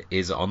he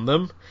is on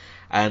them.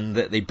 And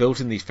that they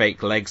built in these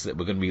fake legs that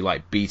were going to be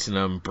like beaten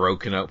and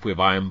broken up with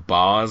iron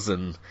bars.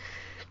 And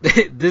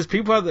there's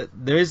people that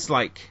there is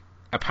like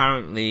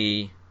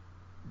apparently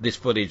this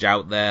footage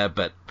out there,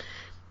 but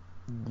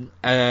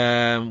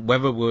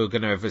whether we're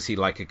going to ever see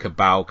like a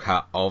cabal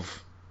cut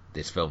of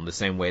this film, the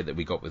same way that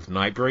we got with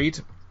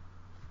Nightbreed,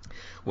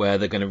 where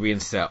they're going to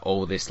reinsert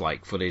all this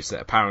like footage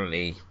that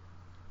apparently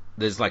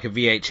there's like a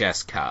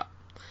VHS cut,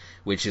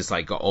 which is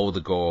like got all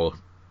the gore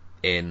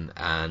in,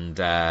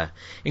 and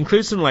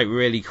includes some like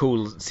really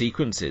cool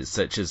sequences,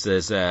 such as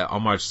there's a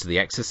homage to The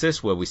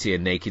Exorcist where we see a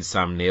naked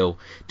Sam Neill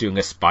doing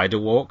a spider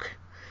walk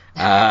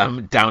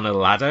down a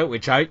ladder,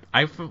 which I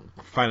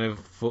kind of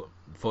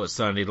thought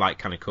sounded like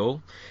kind of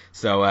cool.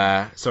 So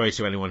sorry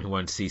to anyone who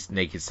wanted to see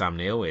naked Sam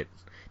Neill, it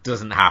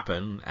doesn't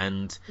happen.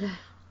 And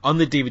on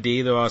the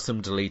DVD there are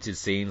some deleted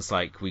scenes,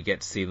 like we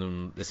get to see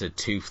them, there's a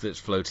tooth that's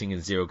floating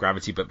in zero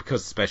gravity, but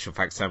because the special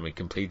effects haven't been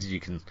completed, you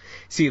can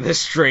see the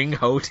string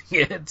holding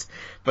it.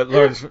 But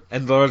Lawrence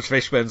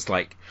Fishburne's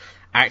like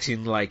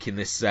acting like in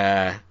this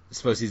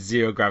supposed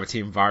zero gravity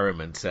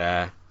environment,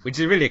 which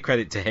is really a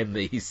credit to him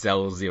that he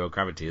sells Zero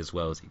Gravity as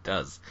well as he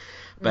does.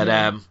 But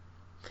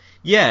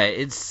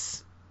yeah,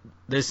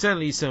 there's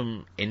certainly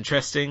some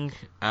interesting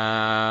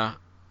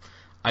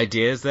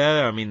ideas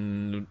there. I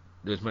mean,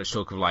 there's much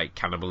talk of like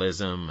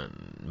cannibalism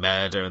and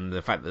murder, and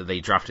the fact that they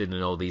drafted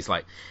in all these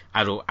like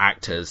adult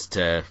actors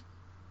to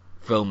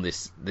film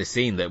this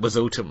scene that was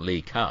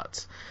ultimately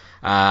cut.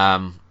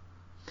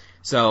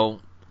 So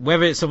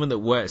whether it's something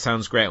that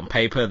sounds great on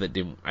paper that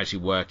didn't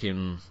actually work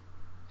in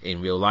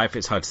real life,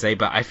 it's hard to say.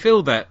 But I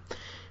feel that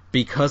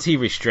because he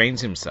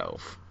restrains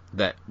himself,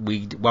 that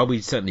while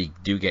we certainly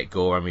do get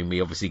gore, I mean,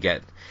 we obviously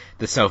get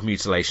the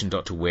self-mutilation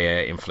Dr.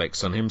 Weir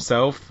inflicts on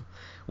himself,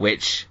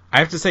 which I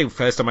have to say,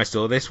 first time I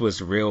saw this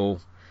was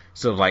real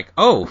sort of like,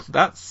 oh,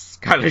 that's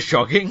kind of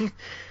shocking,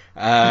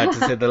 to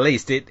say the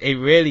least. It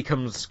really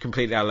comes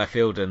completely out of left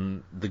field,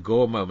 and the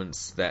gore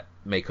moments that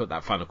make up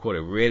that final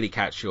quarter really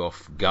catch you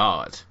off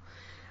guard.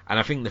 And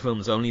I think the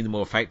film's only the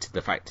more effective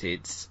the fact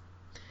it's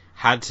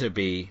had to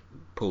be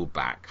pulled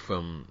back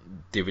from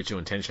the original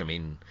intention. I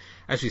mean,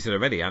 as we said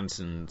already,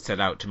 Anderson set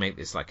out to make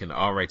this like an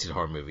R-rated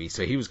horror movie,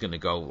 so he was going to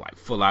go like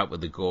full out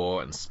with the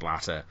gore and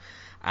splatter,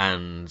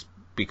 and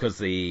because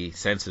the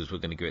censors were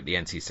going to give it the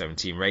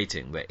NC-17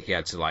 rating, that he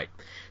had to like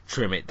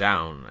trim it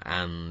down,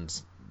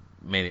 and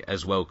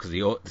as well because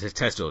the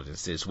test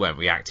audiences weren't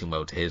reacting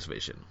well to his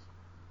vision.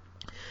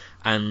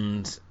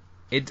 And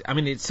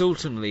it's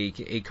ultimately,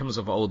 it comes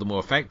off all the more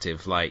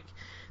effective, like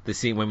the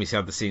scene when we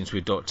have the scenes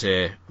with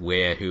Dr.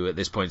 Weir, who at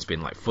this point has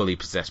been like fully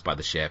possessed by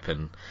the ship,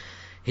 and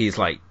he's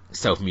like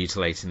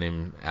self-mutilating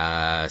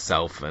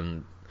himself,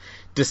 and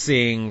just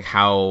seeing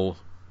how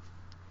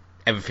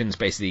everything's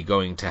basically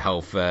going to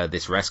hell for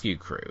this rescue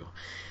crew.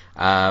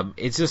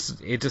 It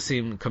just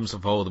comes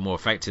off all the more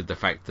effective the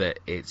fact that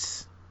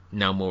it's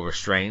now more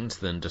restrained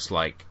than just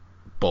like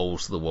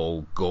balls to the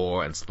wall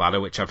gore and splatter,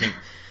 which I think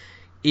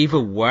either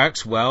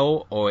works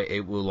well or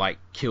it will like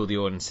kill the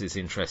audience's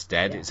interest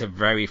dead. It's a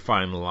very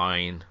fine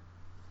line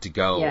to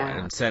go,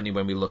 and certainly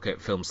when we look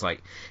at films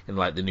like in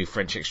like the new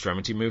French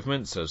extremity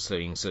movement, so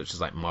seeing such as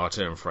like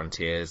Martyr and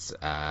Frontiers,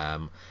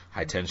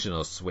 High Tension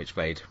or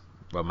Switchblade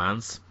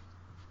Romance,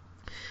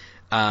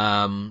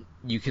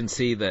 you can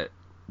see that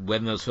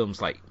when those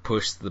films like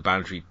push the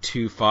boundary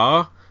too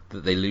far,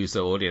 that they lose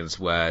their audience,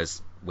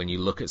 whereas when you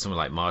look at something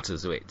like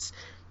Martyrs, it's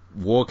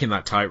walking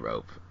that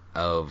tightrope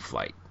of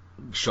like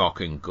shock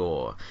and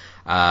gore,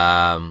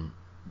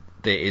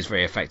 that is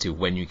very effective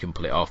when you can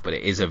pull it off, but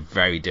it is a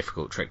very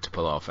difficult trick to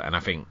pull off. And I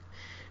think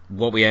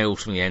what we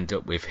ultimately end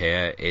up with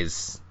here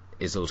is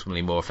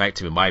ultimately more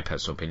effective in my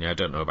personal opinion. I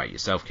don't know about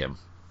yourself, Kim.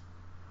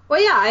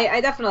 Well, yeah,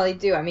 I definitely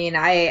do. I mean,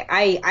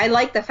 I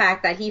like the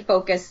fact that he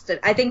focused,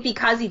 I think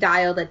because he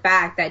dialed it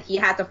back, that he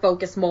had to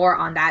focus more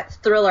on that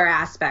thriller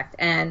aspect.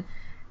 And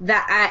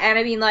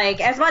I mean,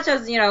 like, as much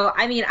as, you know,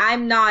 I mean,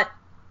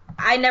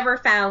 I never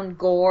found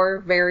gore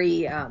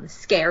very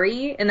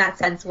scary in that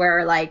sense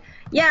where, like,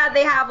 yeah,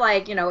 they have,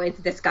 like, you know, it's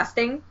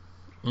disgusting,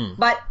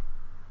 but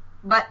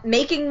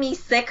making me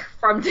sick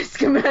from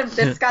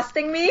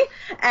disgusting me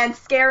and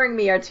scaring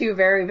me are two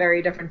very,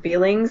 very different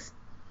feelings.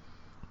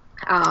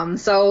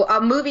 So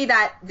a movie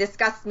that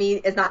disgusts me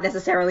is not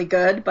necessarily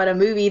good, but a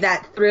movie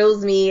that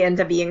thrills me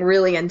into being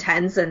really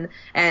intense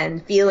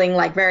and feeling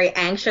like very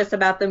anxious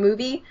about the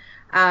movie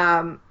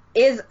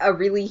is a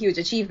really huge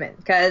achievement,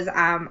 because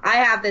I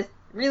have this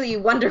really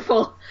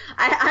wonderful,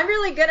 I'm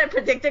really good at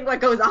predicting what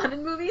goes on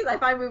in movies. I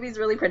find movies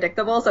really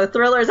predictable, so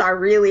thrillers are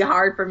really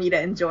hard for me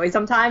to enjoy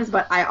sometimes,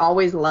 but I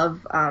always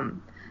love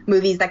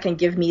movies that can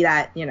give me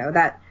that, you know,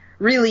 that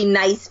really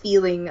nice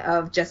feeling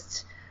of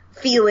just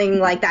feeling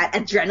like that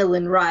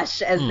adrenaline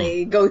rush as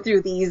they go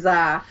through these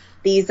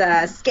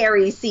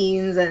scary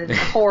scenes and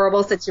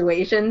horrible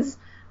situations.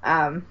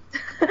 I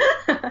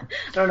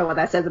don't know what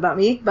that says about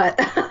me, but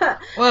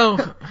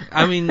well,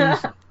 I mean,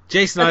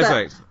 Jason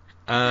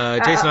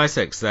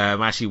Isaacs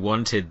actually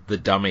wanted the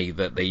dummy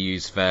that they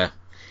used for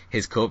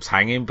his corpse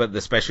hanging, but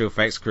the special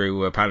effects crew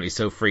were apparently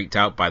so freaked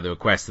out by the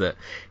request that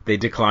they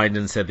declined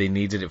and said they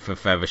needed it for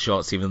further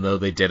shots, even though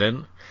they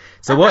didn't.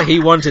 So what he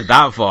wanted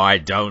that for, I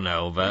don't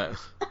know, but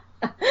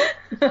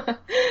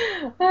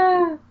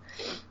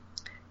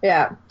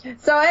yeah.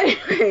 So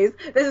anyways,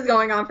 this is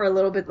going on for a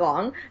little bit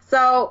long.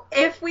 So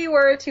if we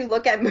were to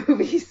look at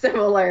movies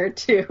similar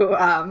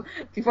to,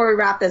 before we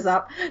wrap this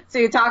up,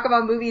 to talk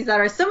about movies that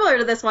are similar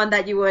to this one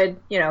that you would,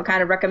 you know,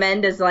 kind of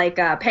recommend as like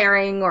a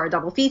pairing or a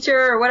double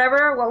feature or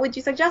whatever, what would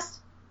you suggest?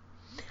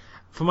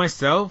 For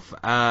myself,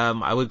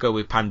 I would go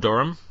with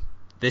Pandorum.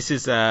 This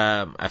is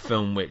a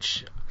film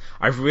which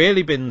I've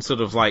really been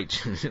sort of like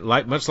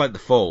much like The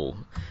Fall.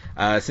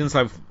 Since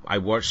I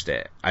watched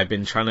it, I've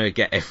been trying to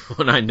get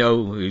everyone I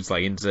know who's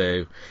like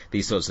into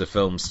these sorts of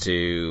films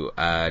to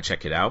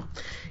check it out.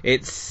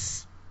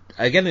 It's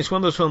one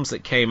of those films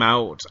that came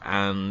out,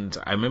 and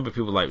I remember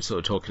people like sort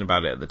of talking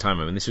about it at the time.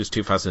 I mean, this was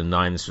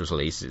 2009. This was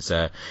released. It's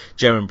a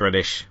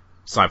German-British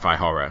sci-fi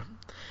horror,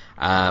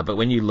 but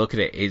when you look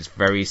at it, it's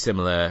very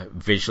similar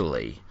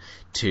visually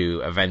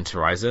to Event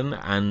Horizon.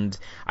 And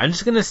I'm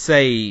just gonna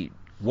say,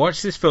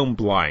 watch this film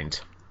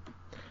blind.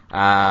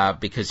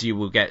 because you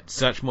will get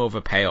such more of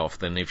a payoff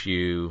than if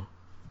you,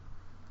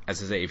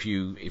 as I say, if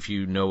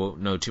you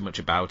know too much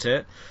about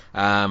it.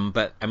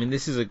 But I mean,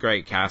 this is a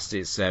great cast.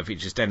 It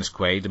features Dennis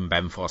Quaid and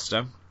Ben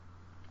Foster.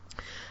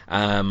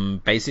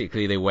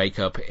 Basically, they wake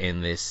up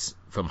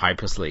from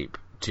hypersleep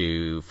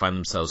to find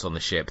themselves on the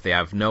ship. They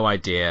have no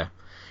idea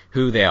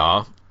who they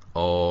are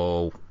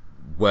or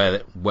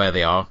where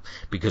they are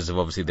because of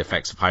obviously the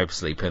effects of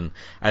hypersleep. And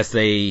as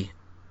they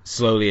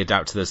slowly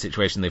adapt to the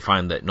situation, they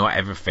find that not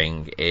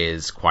everything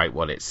is quite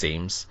what it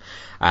seems,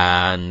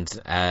 and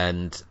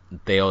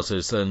they also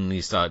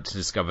suddenly start to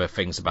discover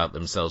things about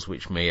themselves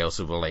which may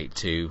also relate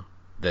to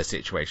the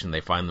situation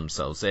they find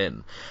themselves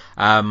in.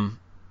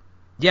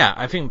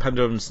 I think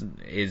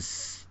Pandorum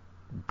is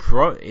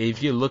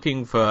if you're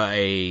looking for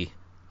a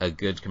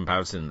good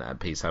comparison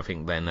piece, I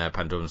think then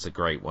Pandorum's a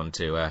great one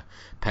to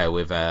pair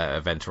with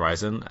Event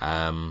Horizon.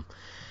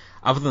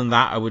 Other than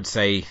that, I would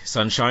say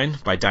Sunshine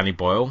by Danny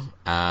Boyle.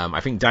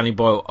 I think Danny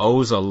Boyle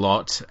owes a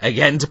lot,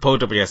 again, to Paul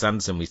W.S.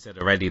 Anderson. We said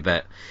already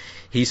that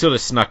he sort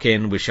of snuck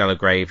in with Shallow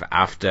Grave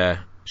after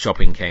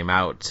Shopping came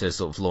out to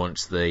sort of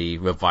launch the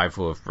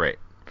revival of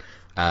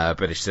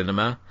British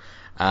cinema.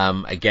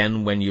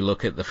 Again, when you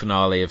look at the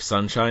finale of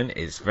Sunshine,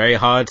 it's very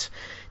hard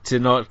to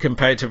not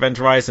compare it to Event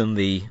Horizon,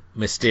 the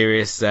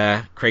mysterious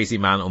crazy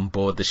man on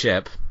board the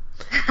ship.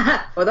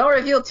 Well, don't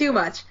reveal too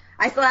much.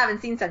 I still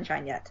haven't seen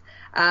Sunshine yet.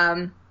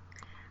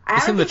 I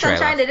haven't seen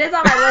Sunshine. It is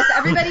on my list.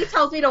 Everybody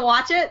tells me to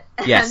watch it.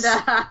 Yes.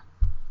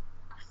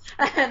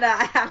 And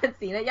I haven't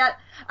seen it yet.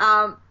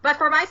 But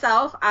for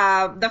myself,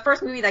 the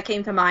first movie that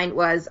came to mind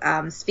was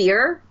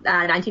Sphere,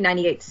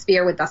 1998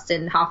 Sphere with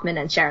Dustin Hoffman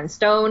and Sharon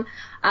Stone,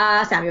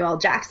 Samuel L.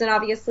 Jackson,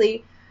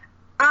 obviously.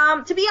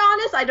 To be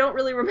honest, I don't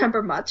really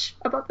remember much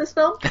about this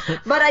film,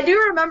 but I do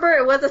remember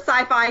it was a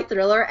sci-fi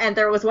thriller, and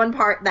there was one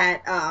part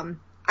that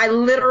I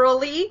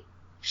literally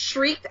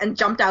shrieked and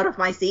jumped out of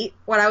my seat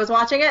when I was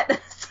watching it.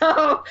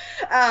 So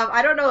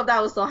I don't know if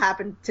that will still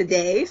happen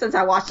today, since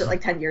I watched it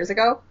like 10 years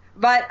ago.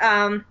 But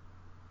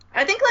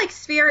I think like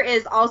Sphere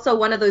is also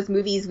one of those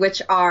movies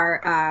which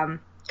are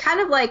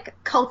kind of like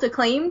cult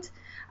acclaimed.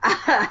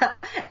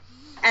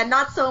 And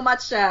not so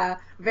much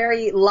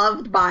very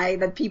loved by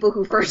the people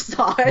who first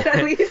saw it,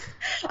 at least.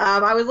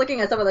 I was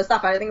looking at some of the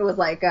stuff. I think it was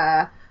like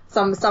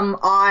some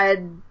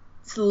odd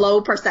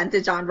low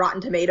percentage on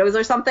Rotten Tomatoes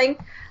or something.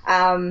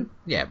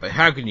 Yeah, but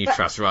how can you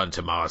trust Rotten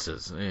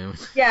Tomatoes?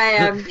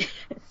 Yeah,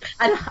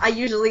 I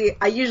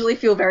usually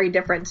feel very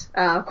different.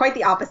 Quite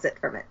the opposite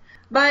from it.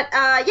 But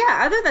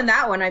other than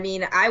that one, I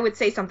mean, I would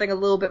say something a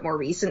little bit more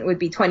recent would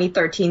be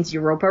 2013's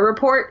Europa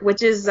Report,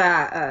 which is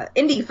an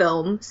indie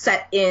film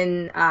set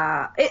in,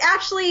 it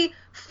actually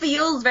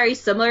feels very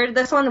similar to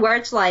this one, where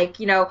it's like,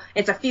 you know,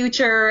 it's a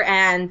future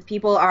and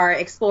people are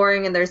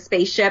exploring in their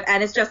spaceship,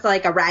 and it's just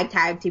like a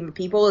ragtag team of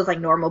people. It's like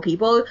normal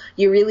people.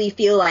 You really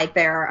feel like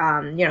they're,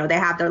 you know, they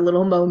have their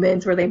little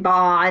moments where they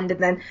bond, and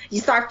then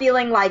you start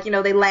feeling like, you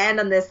know, they land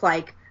on this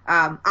like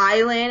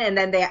island, and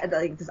then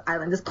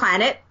this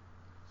planet.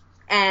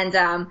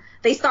 And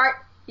they start,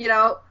 you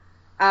know,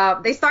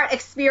 they start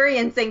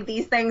experiencing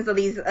these things, or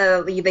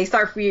they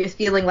start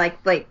feeling like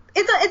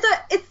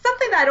it's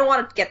something that I don't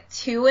want to get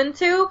too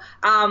into.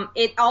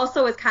 It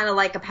also is kind of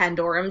like a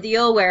Pandorum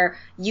deal, where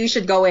you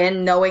should go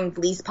in knowing the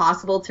least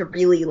possible to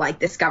really like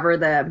discover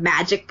the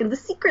magic and the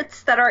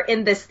secrets that are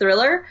in this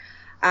thriller.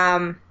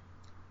 I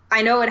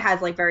know it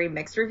has like very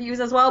mixed reviews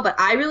as well, but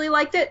I really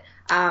liked it.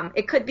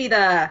 It could be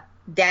the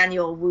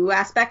Daniel Wu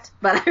aspect,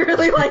 but I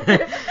really liked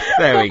it.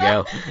 There we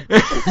go.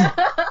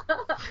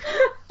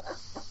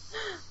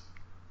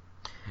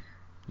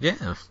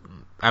 Yeah,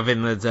 I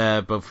think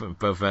that both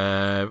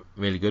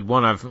really good.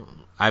 One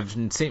I've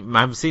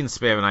seen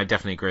Spear, and I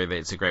definitely agree that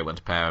it's a great one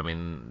to pair. I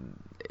mean,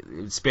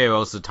 Spear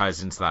also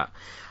ties into that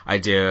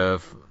idea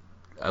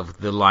of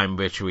the line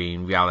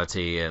between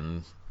reality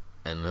and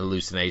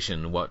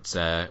hallucination, what's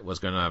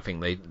going on. I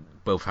think they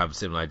both have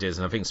similar ideas,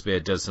 and I think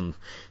Spear does some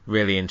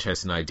really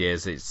interesting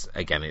ideas. It's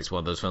one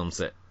of those films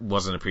that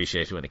wasn't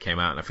appreciated when it came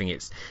out, and I think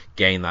it's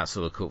gained that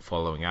sort of cult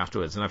following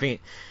afterwards. And I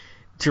think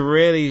to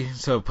really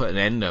sort of put an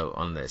end note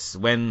on this,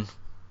 when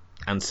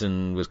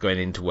Anson was going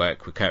into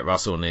work with Kurt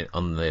Russell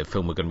on the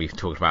film we're going to be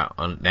talking about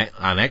on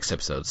our next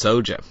episode,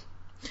 Soldier,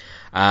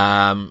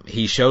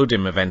 he showed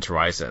him Event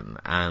Horizon,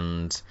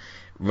 and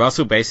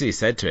Russell basically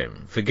said to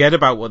him, forget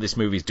about what this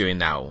movie's doing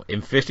now.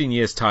 In 15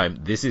 years'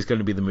 time, this is going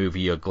to be the movie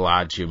you're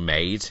glad you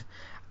made.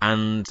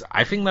 And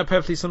I think that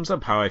perfectly sums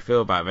up how I feel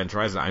about Event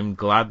Horizon. I'm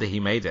glad that he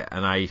made it.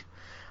 And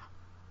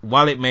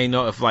while it may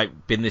not have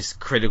like been this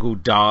critical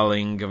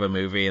darling of a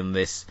movie and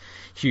this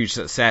huge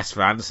success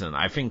for Anderson,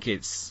 I think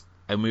it's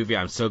a movie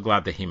I'm so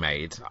glad that he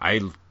made. I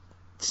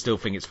still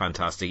think it's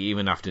fantastic,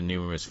 even after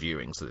numerous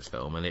viewings of this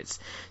film. And it's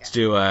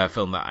still a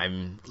film that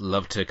I'm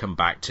love to come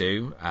back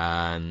to,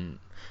 and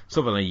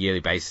sort of on a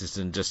yearly basis,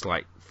 and just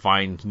like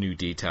find new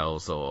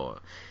details or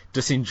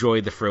just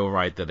enjoy the thrill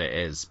ride that it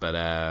is. But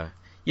out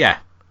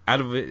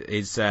of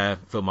his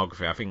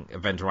filmography, I think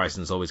Event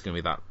Horizon is always going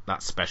to be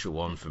that special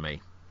one for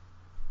me.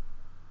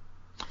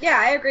 Yeah,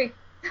 I agree.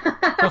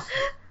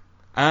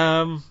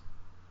 Yeah,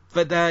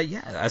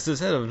 as I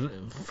said,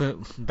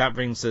 that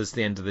brings us to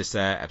the end of this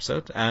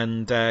episode.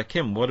 And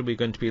Kim, what are we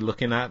going to be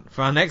looking at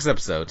for our next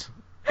episode?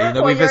 Even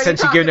though we've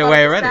essentially given it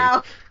away already.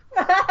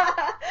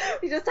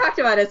 We just talked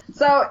about it.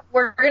 So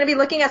we're going to be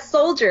looking at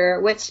Soldier,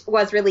 which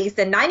was released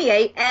in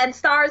 '98 and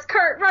stars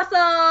Kurt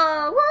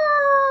Russell.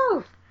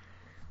 Woo!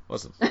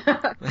 Awesome.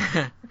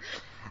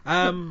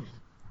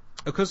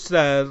 Of course,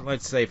 I'd like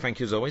to say thank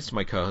you as always to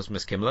my co-host,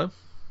 Miss Kimlo.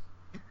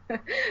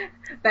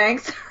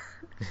 Thanks.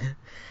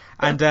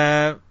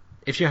 And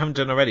if you haven't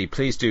done already,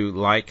 please do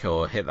like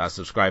or hit that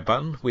subscribe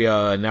button. We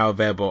are now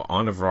available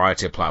on a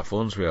variety of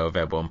platforms. We are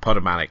available on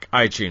Podomatic,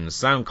 iTunes,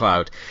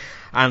 SoundCloud,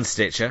 and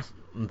Stitcher.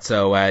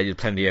 So there's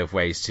plenty of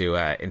ways to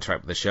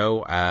interact with the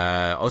show.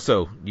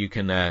 Also, you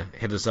can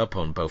hit us up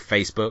on both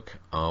Facebook,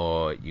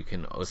 or you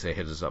can also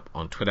hit us up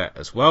on Twitter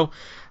as well.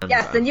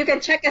 And you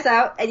can check us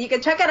out, and you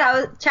can check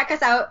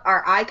us out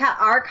our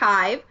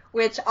archive,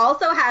 which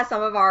also has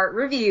some of our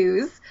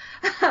reviews,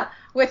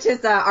 which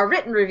is our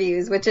written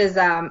reviews, which is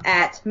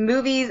at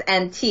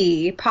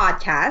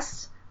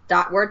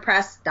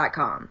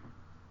moviesandteapodcast.wordpress.com.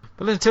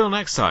 But until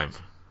next time,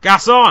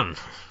 gas on!